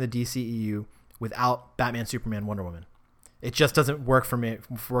restarting the DCEU without Batman, Superman, Wonder Woman. It just doesn't work for my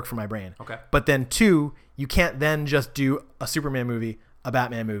brain. Okay. But then two, you can't then just do a Superman movie, a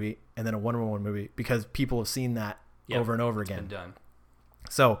Batman movie, and then a Wonder Woman movie, because people have seen that over and over again. It's been done.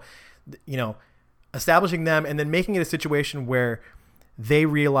 So, establishing them and then making it a situation where they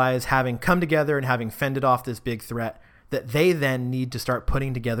realize, having come together and having fended off this big threat, that they then need to start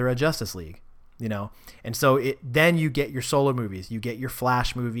putting together a Justice League. And so then you get your solo movies, you get your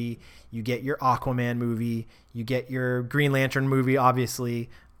Flash movie, you get your Aquaman movie, you get your Green Lantern movie, obviously.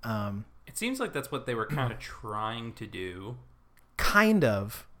 It seems like that's what they were kind of trying to do. Kind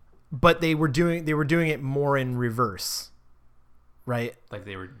of, but they were doing it more in reverse, right? Like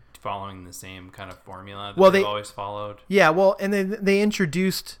they were following the same kind of formula that they've always followed. Yeah, well, and then they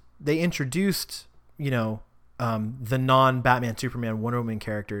introduced the non-Batman, Superman, Wonder Woman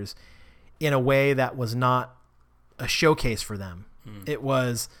characters in a way that was not a showcase for them. It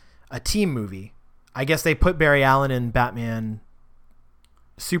was a team movie. I guess they put Barry Allen in Batman,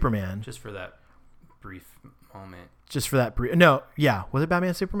 Superman. Just for that brief moment. No, yeah. Was it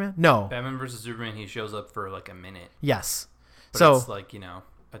Batman, Superman? No. Batman versus Superman, he shows up for like a minute. Yes. But it's like,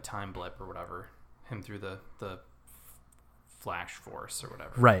 a time blip or whatever. Him through the Flash Force or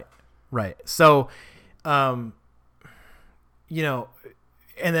whatever. Right. So,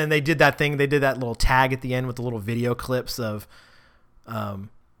 and then they did that thing. They did that little tag at the end with the little video clips of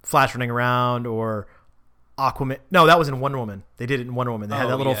Flash running around, or Aquaman. No, that was in Wonder Woman. They did it in Wonder Woman. They had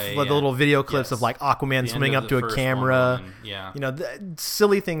that little the little video clips of like Aquaman swimming up to a camera.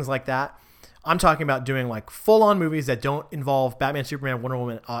 Silly things like that. I'm talking about doing like full-on movies that don't involve Batman, Superman, Wonder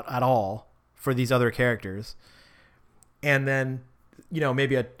Woman at all for these other characters. And then,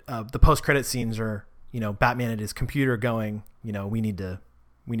 maybe the post-credit scenes are, Batman at his computer going, we need to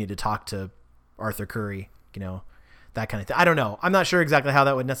talk to Arthur Curry, that kind of thing. I don't know. I'm not sure exactly how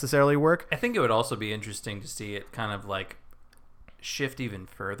that would necessarily work. I think it would also be interesting to see it kind of like shift even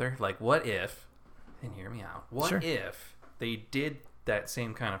further. Like, what if, and hear me out, if they did that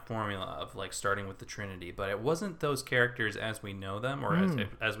same kind of formula of like starting with the Trinity, but it wasn't those characters as we know them, or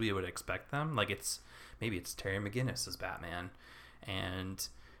as we would expect them. Like maybe it's Terry McGinnis as Batman, and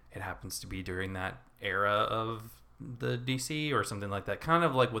it happens to be during that era of the DC or something like that. Kind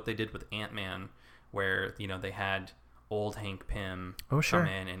of like what they did with Ant-Man, where they had old Hank Pym come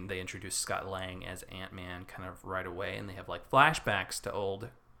in and they introduced Scott Lang as Ant-Man kind of right away, and they have like flashbacks to old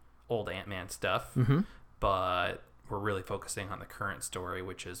Ant-Man stuff, but we're really focusing on the current story,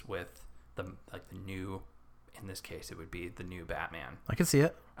 which is with the new, in this case it would be the new Batman. I can see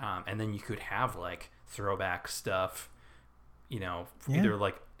it. And then you could have like throwback stuff, either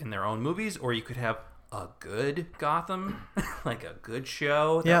like in their own movies, or you could have a good Gotham, like a good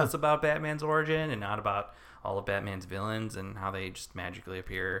show that was about Batman's origin and not about all of Batman's villains and how they just magically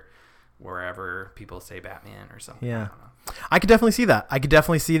appear wherever people say Batman or something. Yeah. I could definitely see that. I could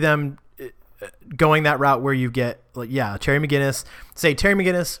definitely see them going that route where you get Terry McGinnis,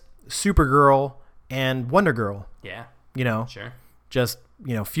 Supergirl, and Wonder Girl. Yeah. Sure. Just,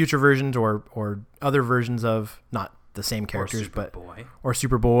 future versions or other versions of not the same characters, or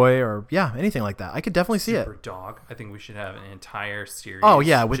Superboy, or anything like that. I could definitely see it. Super Dog. I think we should have an entire series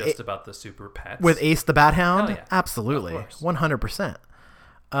just about the super pets. With Ace the Bat Hound? Hell yeah. Absolutely. 100%.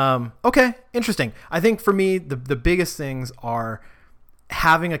 Okay, interesting. I think for me, the biggest things are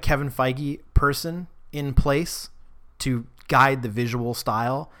having a Kevin Feige person in place to guide the visual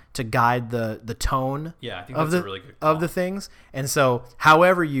style, to guide the tone I think that's a really good call. Of the things. And so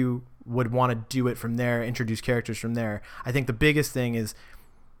however you would want to do it from there, introduce characters from there. I think the biggest thing is,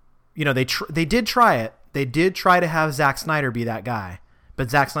 they did try it. They did try to have Zack Snyder be that guy, but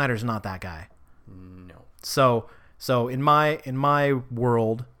Zack Snyder's not that guy. No. So So in my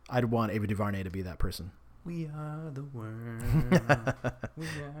world, I'd want Ava DuVernay to be that person. We are the world. We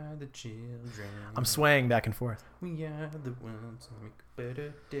are the children. I'm swaying back and forth. We are the ones who make a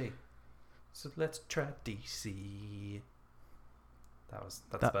better day. So let's try DC. That's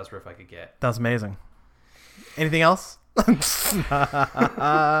the best riff I could get. That's amazing. Anything else? Would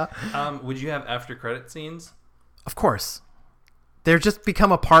you have after credit scenes? Of course. They've just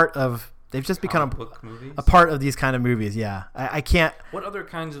become a part of. They've just become a part of these kind of movies. Yeah, I can't. What other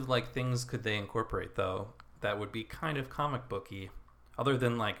kinds of like things could they incorporate though that would be kind of comic booky, other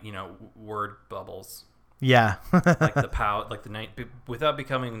than like word bubbles? Yeah, like the without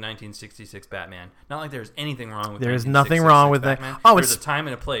becoming 1966 Batman. Not like there's anything wrong with. There's nothing wrong with Batman. that. Oh, there's a time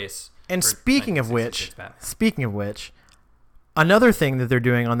and a place. And speaking of which, another thing that they're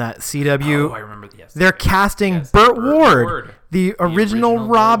doing on that CW. Oh, I remember. Yes, they're casting Burt Ward, the original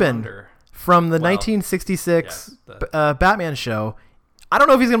Robin from the 1966 Batman show. I don't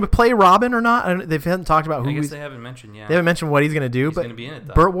know if he's going to play Robin or not. They haven't talked about who. I guess they haven't mentioned. Yeah, they haven't mentioned what he's going to do. He's but going to be in it,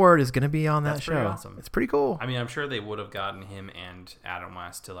 though. Burt Ward is going to be on that show. Pretty awesome. It's pretty cool. I mean, I'm sure they would have gotten him and Adam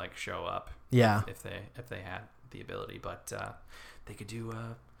West to like show up. Yeah, if they had the ability, but they could do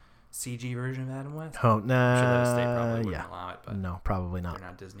a CG version of Adam West. Oh no, I'm sure that estate probably wouldn't allow it. But no, probably not. They're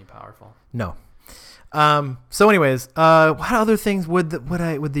not Disney powerful. No. So, anyways, what other things would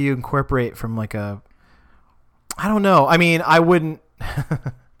you incorporate from like a? I don't know. I mean, I wouldn't.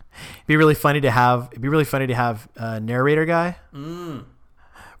 It'd be really funny to have a narrator guy.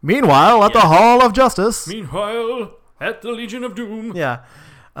 Meanwhile, at the Hall of Justice. Meanwhile, at the Legion of Doom. Yeah.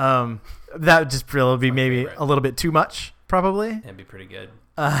 That would just really be maybe a little bit too much, probably. That'd be pretty good.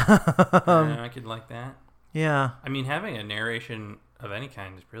 I could like that. Yeah. I mean, having a narration of any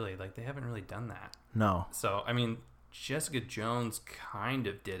kind is really like they haven't really done that. No. So I mean, Jessica Jones kind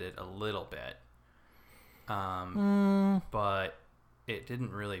of did it a little bit, but it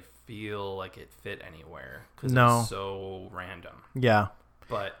didn't really feel like it fit anywhere because it was so random. Yeah.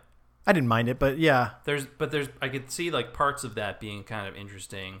 But I didn't mind it, but yeah. There's I could see like parts of that being kind of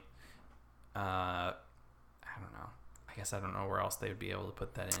interesting. I don't know. I guess I don't know where else they would be able to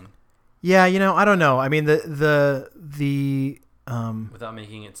put that in. Yeah, I don't know. I mean, the without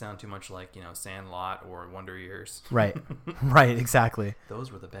making it sound too much like Sandlot or Wonder Years. Right, right, exactly. Those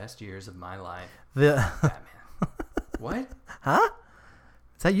were the best years of my life. Batman. What? Huh?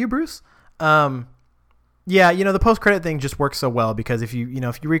 Is that you, Bruce? Yeah, the post-credit thing just works so well because if you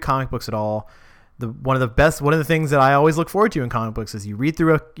read comic books at all, one of the things that I always look forward to in comic books is you read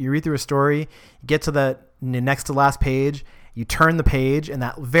through a story, you get to the next to last page, you turn the page, and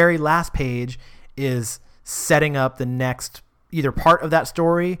that very last page is setting up the next either part of that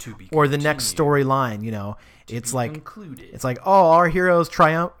story or the next storyline. It's like concluded. It's like, oh, our heroes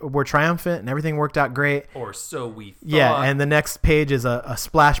were triumphant and everything worked out great, or so we thought. Yeah, and the next page is a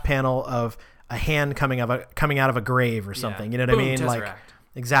splash panel of a hand coming out of a grave or something. You know what I mean? Tesseract. Like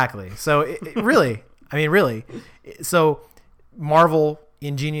exactly. So it really, really. So Marvel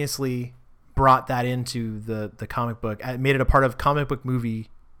ingeniously brought that into the comic book, made it a part of comic book movie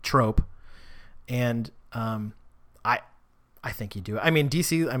trope, and I think you do it. I mean,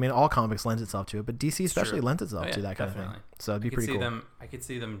 DC. All comics lends itself to it, but DC especially lends itself to that kind of thing. So it'd be pretty cool. I could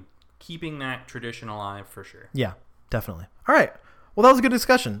see them keeping that tradition alive for sure. Yeah, definitely. All right. Well, that was a good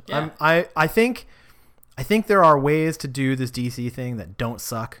discussion. Yeah. I think there are ways to do this DC thing that don't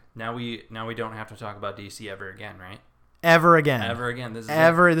suck. Now we don't have to talk about DC ever again, right? Ever again. This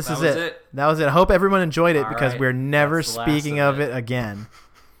is it. That was it. I hope everyone enjoyed it because we're never That's speaking of it again.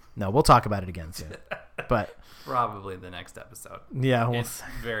 No, we'll talk about it again soon. But probably the next episode. Yeah, it's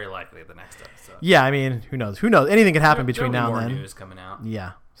very likely the next episode. Yeah, I mean, who knows? Anything could happen between now and then. More news coming out.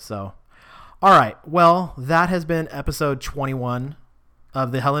 Yeah. So, all right. Well, that has been episode 21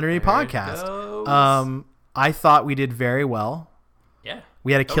 of the Hell and Nerdy podcast. I thought we did very well. Yeah.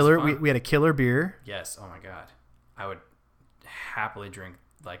 We had a killer. We had a killer beer. Yes. Oh my god, I would happily drink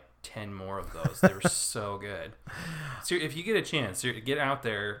like 10 more of those. They were so good. So if you get a chance, get out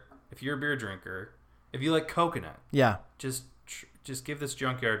there. If you're a beer drinker, if you like coconut, yeah, just give this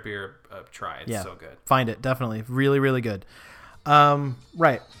Junkyard beer a try. It's so good. Find it, definitely, really, really good.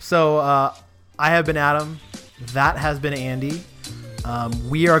 Right. So I have been Adam. That has been Andy.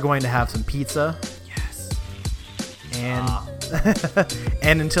 We are going to have some pizza. Yes. And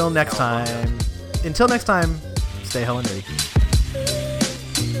and until next time, stay hell and nerdy.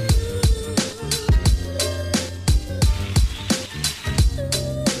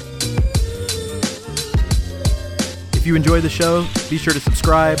 If you enjoyed the show, be sure to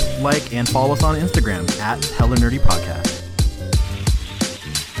subscribe, like, and follow us on Instagram at Hell and Nerdy Podcast.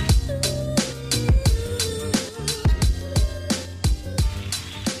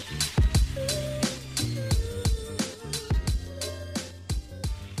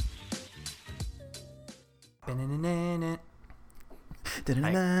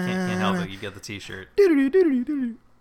 I can't help it. You get the T-shirt.